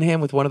cheat on him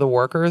with one of the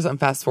workers? I'm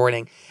fast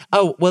forwarding.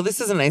 Oh, well,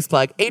 this is a nice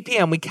plug. 8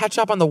 p.m. We catch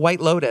up on The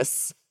White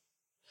Lotus.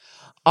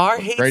 R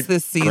hates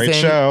this season. Great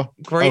show.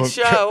 Great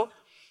show.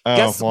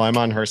 Well, I'm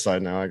on her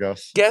side now, I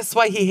guess. Guess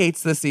why he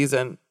hates this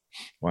season?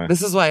 Why?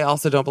 This is why I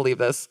also don't believe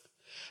this.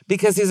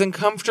 Because he's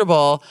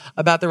uncomfortable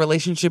about the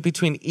relationship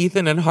between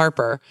Ethan and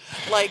Harper.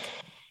 Like,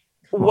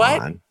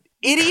 what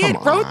idiot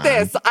wrote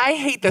this? I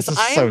hate this. This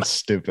is so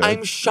stupid.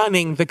 I'm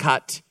shunning the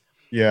cut.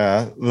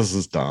 Yeah, this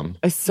is dumb.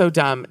 It's so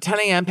dumb. 10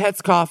 a.m.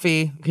 Pets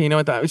coffee. Okay, you know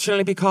what that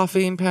shouldn't it be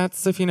coffee and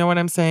pets, if you know what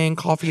I'm saying?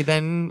 Coffee,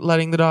 then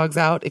letting the dogs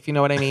out, if you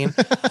know what I mean.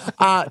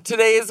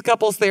 Today is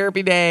couples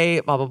therapy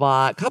day, blah, blah,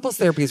 blah. Couples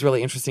therapy is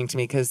really interesting to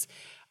me because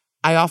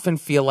I often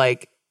feel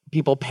like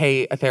people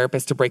pay a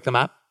therapist to break them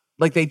up.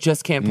 Like they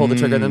just can't pull the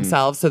trigger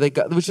themselves. So they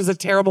go, which is a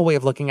terrible way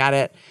of looking at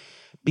it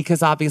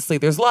because obviously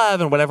there's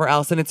love and whatever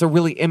else. And it's a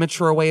really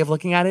immature way of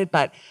looking at it.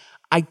 But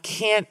I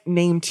can't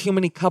name too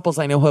many couples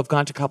I know who have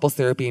gone to couples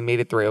therapy and made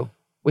it through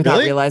without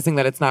realizing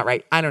that it's not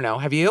right. I don't know.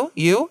 Have you?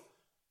 You?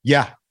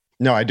 Yeah.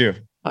 No, I do.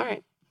 All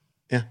right.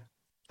 Yeah.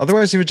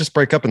 Otherwise, you would just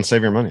break up and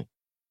save your money.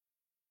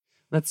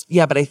 But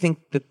I think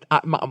that,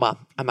 well,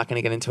 I'm not going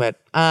to get into it.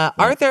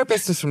 Our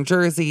therapist is from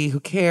Jersey. Who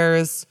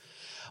cares?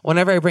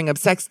 Whenever I bring up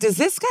sex, does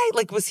this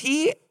guy,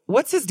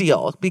 what's his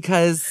deal?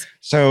 Because.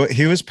 So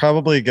he was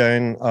probably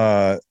getting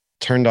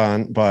turned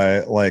on by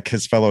like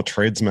his fellow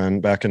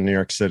tradesmen back in New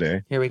York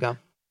City. Here we go.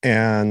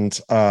 And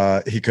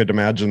he could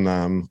imagine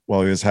them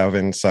while he was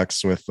having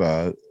sex with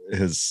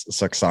his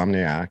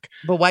sexomniac.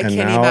 But why can't he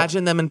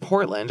imagine them in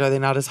Portland? Are they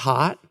not as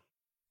hot?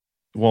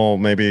 Well,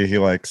 maybe he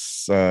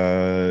likes,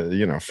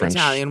 French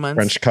Italian ones.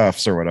 French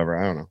cuffs or whatever.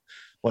 I don't know.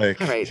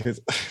 Like, all right.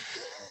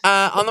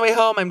 On the way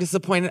home, I'm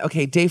disappointed.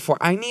 Okay, day 4.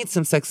 I need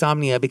some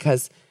sexomnia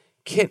because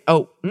 10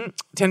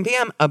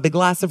 p.m., a big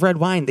glass of red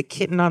wine, the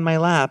kitten on my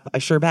lap, I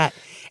sure bet,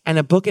 and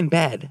a book in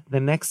bed, the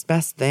next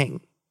best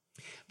thing.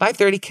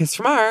 5:30, kiss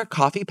from R,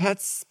 coffee,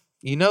 pets.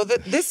 You know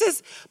that this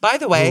is, by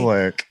the way,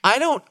 Look.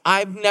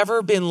 I've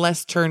never been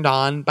less turned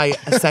on by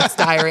a sex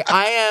diary.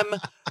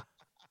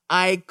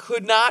 I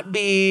could not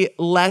be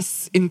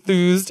less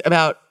enthused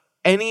about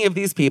any of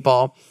these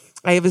people.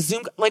 I have a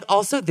Zoom, like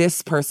also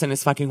this person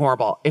is fucking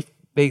horrible. If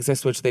they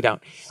exist, which they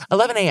don't.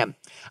 11 a.m.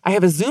 I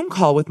have a Zoom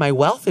call with my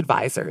wealth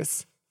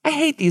advisors. I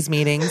hate these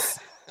meetings.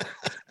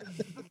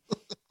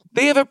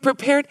 They have a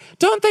prepared,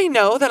 don't they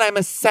know that I'm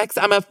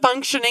a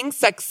functioning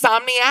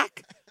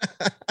sexomniac?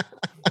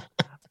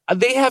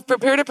 They have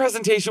prepared a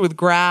presentation with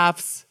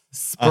graphs,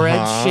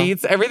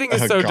 spreadsheets. Everything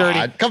is so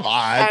dirty. Come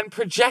on. And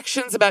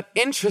projections about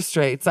interest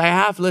rates. I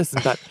have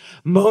listened, but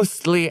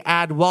mostly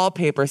add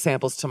wallpaper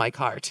samples to my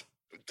cart.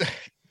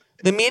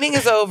 The meeting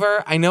is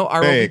over. I know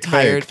R will be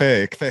tired.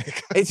 Fake.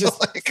 It's just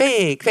like,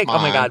 fake. Oh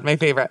my God, my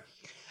favorite.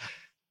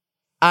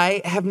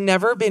 I have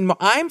never been more.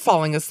 I'm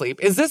falling asleep.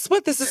 Is this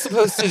what this is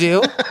supposed to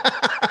do?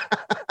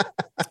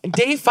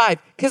 Day 5.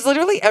 Because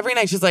literally every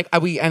night she's like,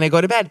 and I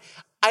go to bed.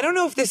 I don't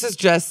know if this is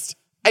just,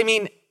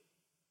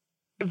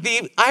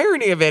 the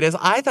irony of it is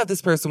I thought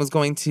this person was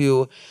going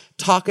to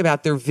talk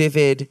about their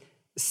vivid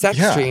sex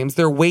dreams,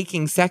 their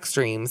waking sex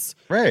dreams.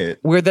 Right.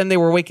 Where then they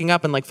were waking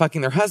up and like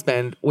fucking their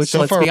husband, which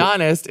let's be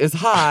honest is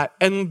hot.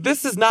 And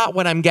this is not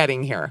what I'm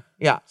getting here.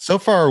 Yeah. So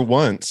far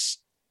once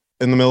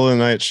in the middle of the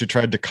night, she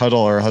tried to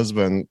cuddle her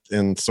husband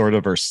in sort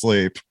of her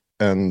sleep.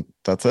 And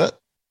that's it.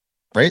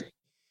 Right.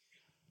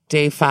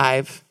 Day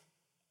 5.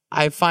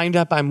 I find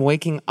up I'm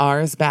waking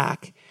R's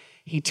back.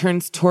 He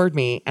turns toward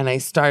me and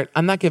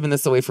I'm not giving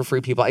this away for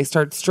free, people. I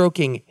start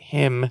stroking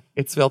him.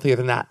 It's filthier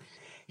than that.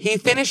 He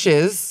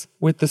finishes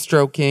with the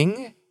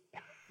stroking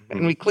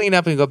and we clean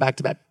up and go back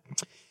to bed.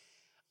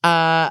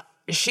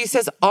 She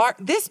says,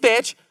 this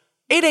bitch,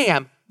 8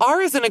 a.m.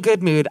 R is in a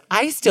good mood.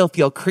 I still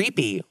feel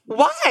creepy.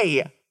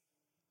 Why?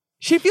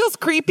 She feels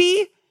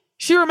creepy.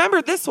 She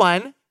remembered this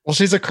one. Well,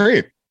 she's a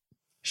creep.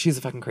 She's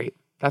a fucking creep.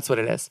 That's what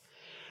it is.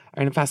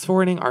 All right, fast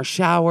forwarding, our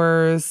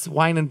showers,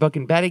 wine and book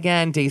in bed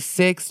again. Day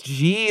 6,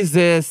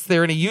 Jesus,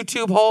 they're in a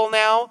YouTube hole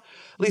now.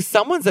 At least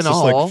someone's in a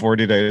hole. Like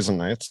 40 days and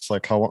nights. It's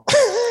like how long?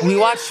 We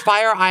watched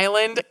Fire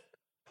Island.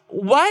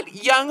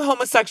 What young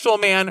homosexual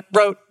man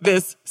wrote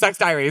this sex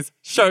diaries?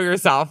 Show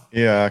yourself.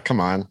 Yeah,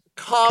 come on.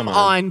 Come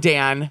on,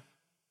 Dan.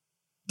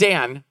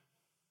 Bowen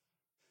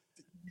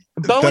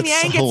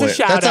Yang gets a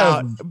shout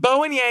out.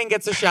 Bowen Yang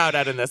gets a shout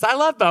out in this. I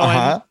love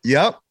Bowen.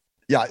 Yep.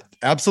 Yeah,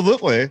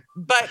 absolutely.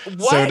 But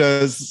what? So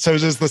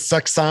does the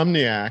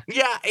sexomniac.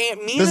 Yeah, and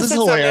me. This is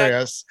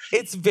hilarious.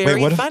 It's very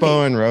Wait, what funny. if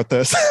Bowen wrote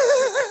this?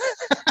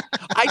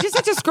 I just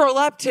had to scroll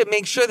up to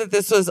make sure that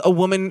this was a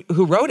woman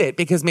who wrote it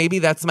because maybe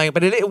that's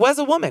but it was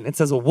a woman. It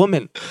says a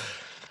woman.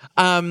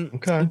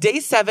 Okay. Day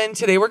 7,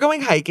 today we're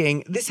going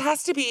hiking. This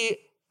has to be,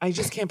 I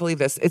just can't believe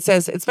this. It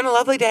says, it's been a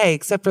lovely day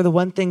except for the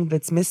one thing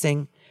that's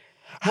missing.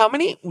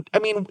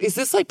 Is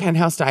this like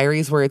Penthouse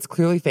Diaries where it's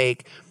clearly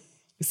fake?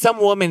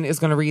 Some woman is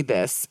going to read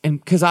this, and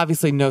because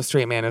obviously no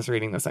straight man is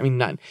reading this.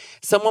 None.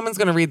 Some woman's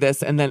going to read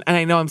this, and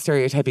I know I'm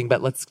stereotyping,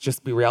 but let's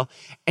just be real.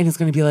 And it's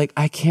going to be like,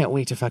 I can't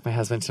wait to fuck my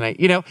husband tonight.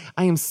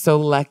 I am so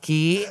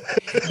lucky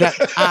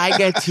that I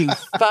get to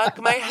fuck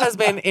my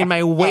husband in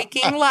my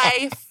waking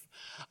life.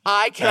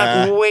 I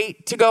cannot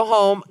wait to go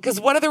home. Because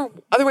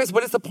otherwise,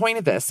 what is the point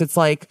of this? It's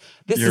like,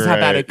 this is how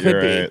bad it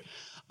could be.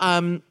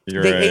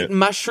 They ate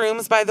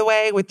mushrooms, by the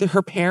way, with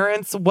her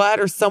parents,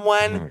 or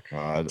someone. Oh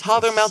God!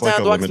 Toddler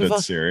meltdown. Like a limited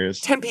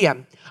series. 10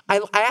 p.m. I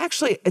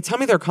actually tell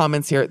me their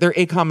comments here. There are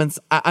 8 comments.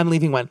 I'm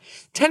leaving one.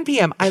 10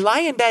 p.m. I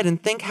lie in bed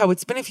and think how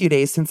it's been a few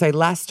days since I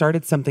last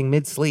started something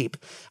mid-sleep.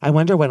 I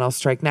wonder when I'll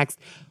strike next.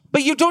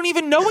 But you don't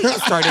even know what you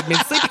started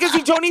mid-sleep because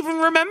you don't even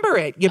remember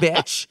it, you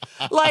bitch.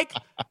 Like,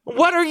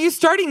 what are you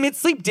starting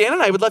mid-sleep, Dan?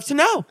 And I would love to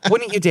know.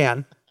 Wouldn't you,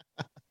 Dan?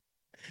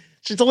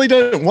 She's only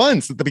done it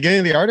once at the beginning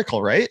of the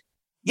article, right?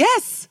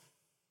 Yes.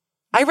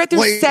 I read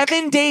through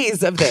 7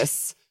 days of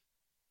this.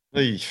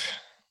 I'm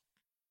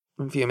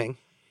fuming.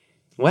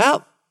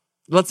 Well,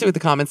 let's see what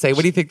the comments say.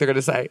 What do you think they're going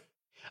to say?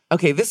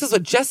 Okay, this is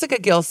what Jessica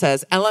Gill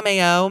says.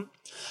 LMAO.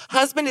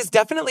 Husband is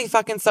definitely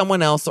fucking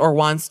someone else or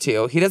wants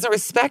to. He doesn't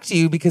respect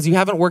you because you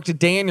haven't worked a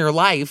day in your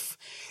life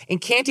and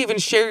can't even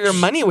share your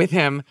money with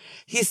him.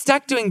 He's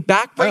stuck doing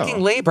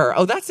backbreaking labor.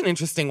 Oh, that's an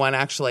interesting one,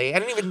 actually. I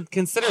didn't even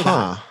consider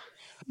that.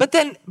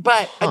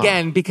 But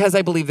again, because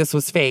I believe this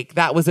was fake,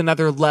 that was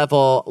another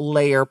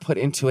layer put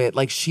into it.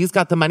 Like, she's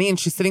got the money and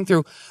she's sitting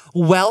through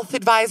wealth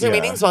advisor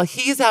meetings while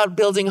he's out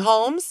building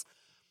homes.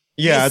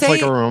 Yeah, it's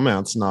like a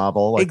romance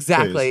novel. Like,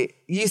 exactly.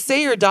 please. You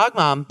say you're a dog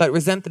mom, but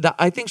resent the dog.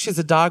 I think she's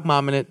a dog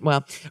mom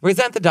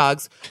resent the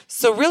dogs.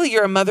 So really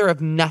you're a mother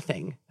of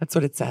nothing. That's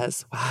what it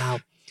says. Wow.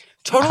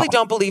 Totally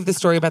don't believe the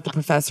story about the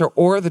professor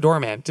or the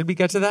doorman. Did we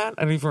get to that?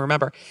 I don't even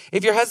remember.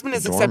 If your husband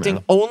is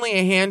accepting only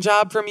a hand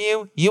job from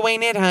you, you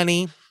ain't it,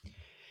 honey.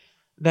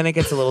 Then it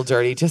gets a little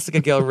dirty. Jessica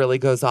Gill really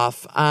goes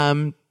off.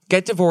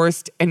 Get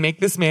divorced and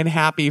make this man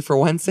happy for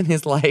once in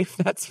his life.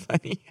 That's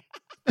funny.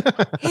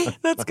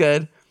 That's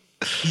good.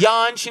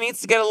 Yawn, she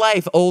needs to get a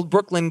life, old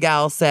Brooklyn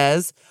gal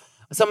says.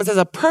 Someone says,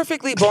 a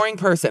perfectly boring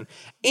person.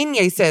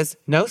 Inye says,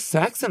 no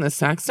sex in the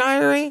sex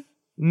diary?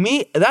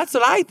 Me, that's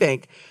what I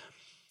think.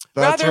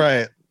 That's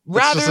right.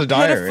 Rather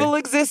pitiful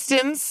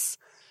existence.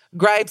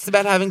 Gripes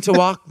about having to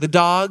walk the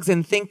dogs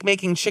and think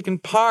making chicken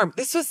parm.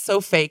 This was so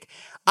fake.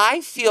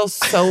 I feel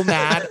so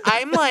mad.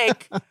 I'm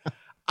like,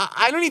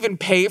 I don't even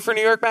pay for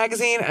New York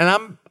Magazine, and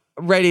I'm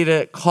ready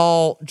to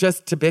call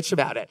just to bitch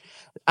about it.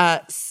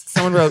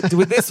 Someone wrote,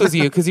 this was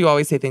you, because you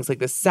always say things like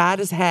this. Sad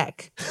as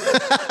heck.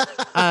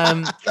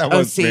 That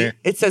was me.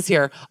 It says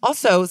here.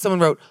 Also, someone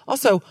wrote,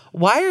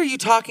 why are you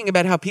talking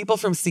about how people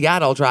from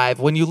Seattle drive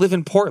when you live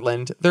in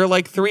Portland? They're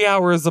like 3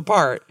 hours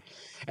apart.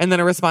 And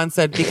then a response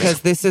said,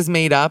 because this is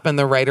made up and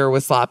the writer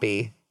was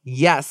sloppy.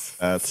 Yes.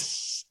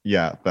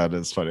 That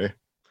is funny.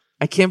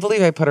 I can't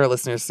believe I put our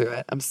listeners through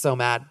it. I'm so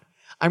mad.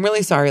 I'm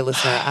really sorry,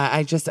 listener.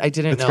 I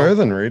didn't know. It's better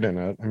than reading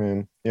it. I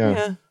mean, yeah.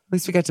 At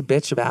least we got to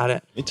bitch about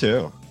it. Me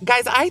too.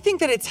 Guys, I think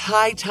that it's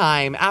high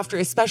time, after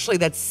especially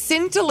that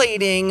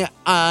scintillating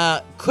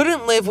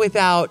couldn't live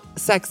without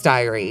sex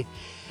diary,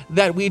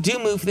 that we do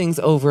move things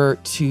over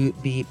to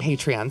the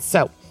Patreon.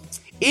 So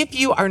if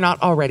you are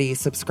not already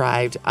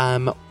subscribed,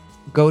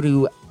 go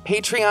to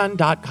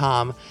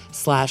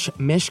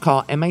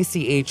patreon.com/Michcoll,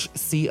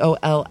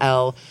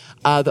 MICHCOLL.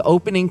 The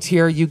opening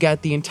tier, you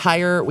get the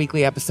entire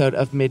weekly episode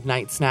of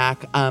Midnight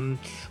Snack.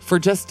 For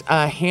just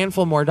a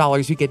handful more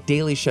dollars, you get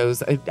daily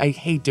shows. I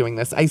hate doing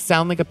this. I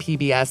sound like a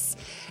PBS.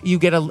 You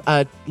get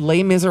a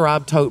Les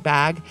Miserables tote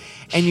bag,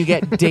 and you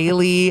get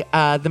daily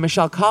the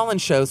Michelle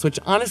Collins shows, which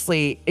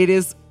honestly, it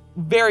is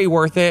very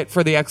worth it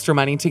for the extra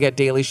money to get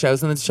daily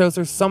shows. And the shows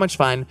are so much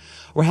fun.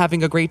 We're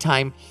having a great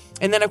time.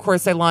 And then, of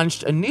course, I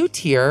launched a new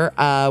tier,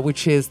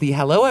 which is the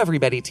Hello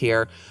Everybody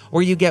tier,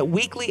 where you get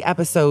weekly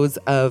episodes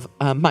of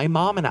my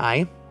mom and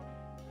I.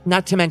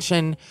 Not to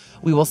mention,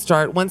 we will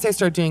start, once I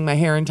start doing my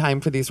hair in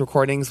time for these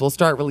recordings, we'll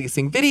start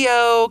releasing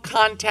video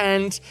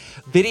content,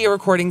 video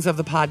recordings of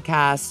the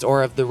podcast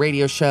or of the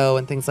radio show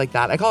and things like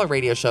that. I call it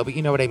radio show, but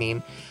you know what I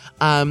mean.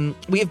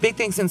 We have big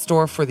things in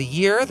store for the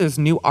year. There's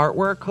new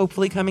artwork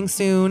hopefully coming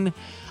soon.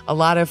 A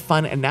lot of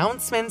fun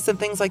announcements and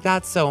things like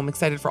that. So I'm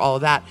excited for all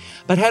of that.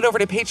 But head over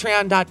to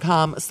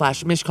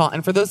patreon.com/Michcoll.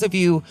 And for those of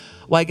you,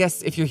 well, I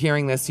guess if you're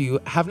hearing this, you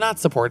have not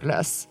supported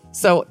us.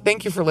 So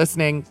thank you for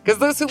listening. Because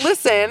those who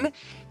listen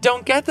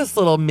don't get this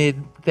little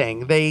mid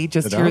thing. They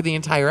just hear the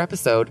entire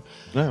episode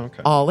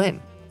all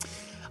in.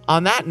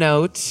 On that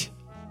note,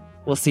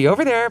 we'll see you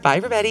over there. Bye,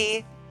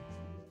 everybody.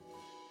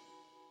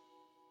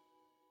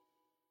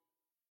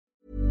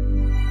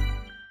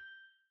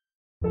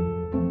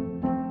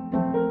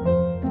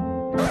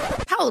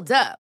 Hold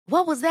up.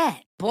 What was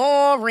that?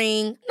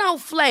 Boring. No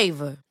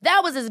flavor.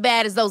 That was as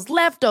bad as those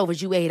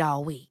leftovers you ate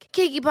all week.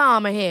 Keke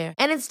Palmer here.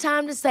 And it's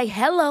time to say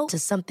hello to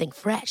something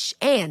fresh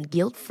and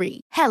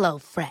guilt-free. Hello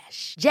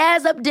Fresh.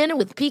 Jazz up dinner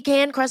with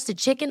pecan-crusted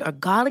chicken or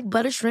garlic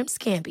butter shrimp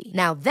scampi.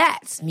 Now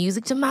that's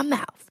music to my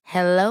mouth.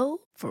 Hello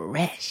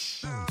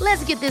Fresh.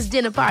 Let's get this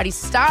dinner party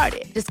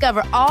started.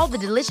 Discover all the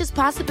delicious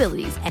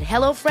possibilities at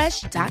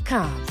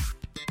HelloFresh.com.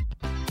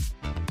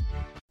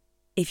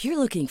 If you're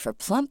looking for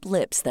plump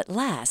lips that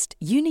last,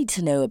 you need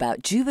to know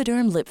about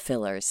Juvederm lip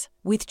fillers.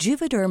 With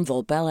Juvederm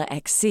Volbella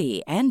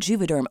XC and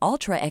Juvederm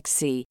Ultra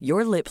XC,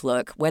 your lip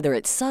look, whether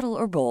it's subtle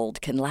or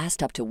bold, can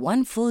last up to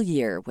 1 full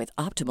year with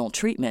optimal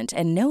treatment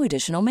and no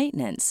additional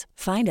maintenance.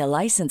 Find a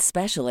licensed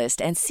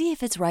specialist and see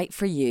if it's right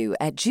for you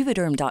at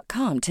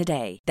Juvederm.com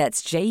today.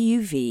 That's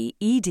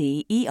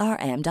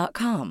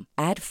JUVEDERM.com.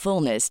 Add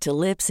fullness to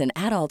lips in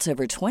adults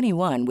over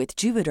 21 with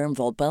Juvederm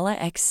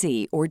Volbella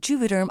XC or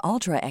Juvederm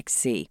Ultra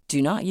XC.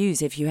 Do not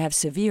use if you have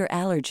severe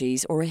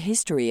allergies or a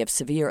history of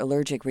severe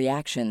allergic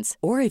reactions,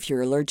 or if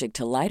you're allergic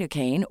to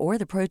lidocaine or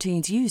the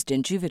proteins used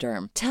in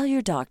Juvederm. Tell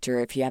your doctor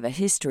if you have a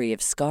history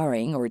of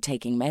scarring or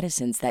taking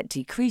medicines that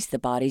decrease the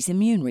body's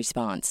immune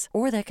response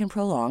or that can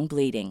prolong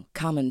bleeding.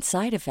 Common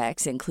side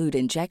effects include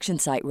injection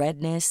site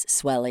redness,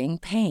 swelling,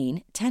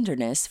 pain,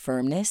 tenderness,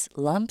 firmness,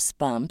 lumps,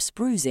 bumps,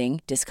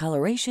 bruising,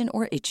 discoloration,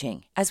 or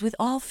itching. As with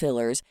all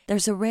fillers,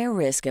 there's a rare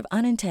risk of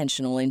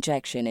unintentional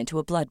injection into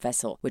a blood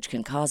vessel, which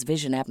can cause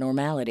vision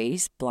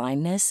abnormalities,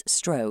 blindness,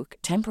 stroke,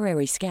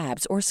 temporary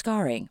scabs, or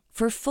scarring.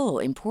 For full,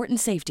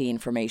 important safety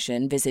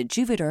information, visit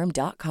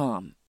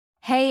Juvederm.com.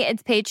 Hey,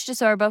 it's Paige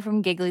DeSorbo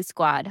from Giggly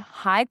Squad.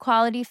 High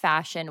quality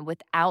fashion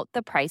without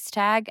the price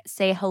tag.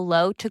 Say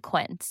hello to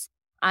Quince.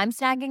 I'm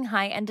snagging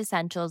high-end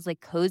essentials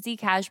like cozy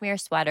cashmere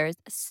sweaters,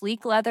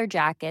 sleek leather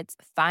jackets,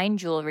 fine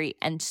jewelry,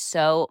 and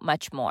so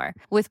much more.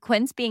 With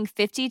Quince being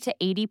 50 to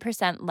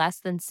 80% less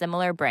than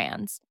similar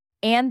brands.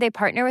 And they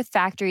partner with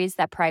factories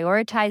that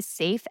prioritize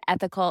safe,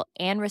 ethical,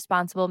 and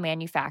responsible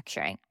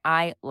manufacturing.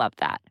 I love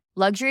that.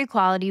 Luxury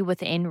quality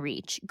within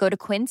reach. Go to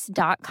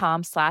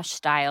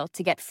quince.com/style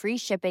to get free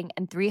shipping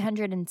and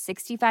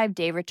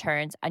 365-day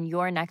returns on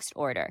your next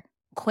order.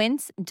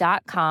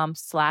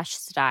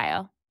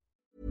 Quince.com/style.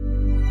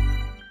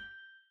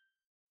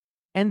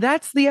 And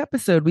that's the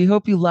episode. We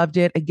hope you loved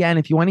it. Again,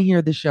 if you want to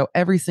hear the show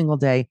every single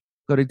day,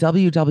 go to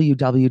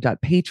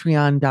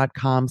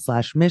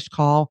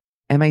www.patreon.com/mishcall,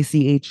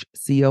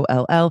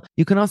 MICHCOLL.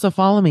 You can also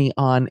follow me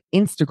on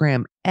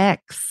Instagram,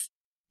 X,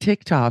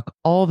 TikTok,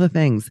 all the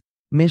things.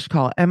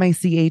 Mishcall,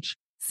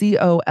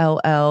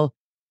 MICHCOLL.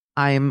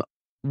 I'm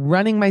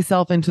running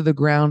myself into the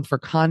ground for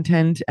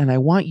content and I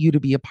want you to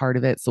be a part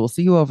of it. So we'll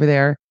see you over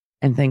there.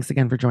 And thanks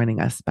again for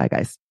joining us. Bye,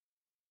 guys.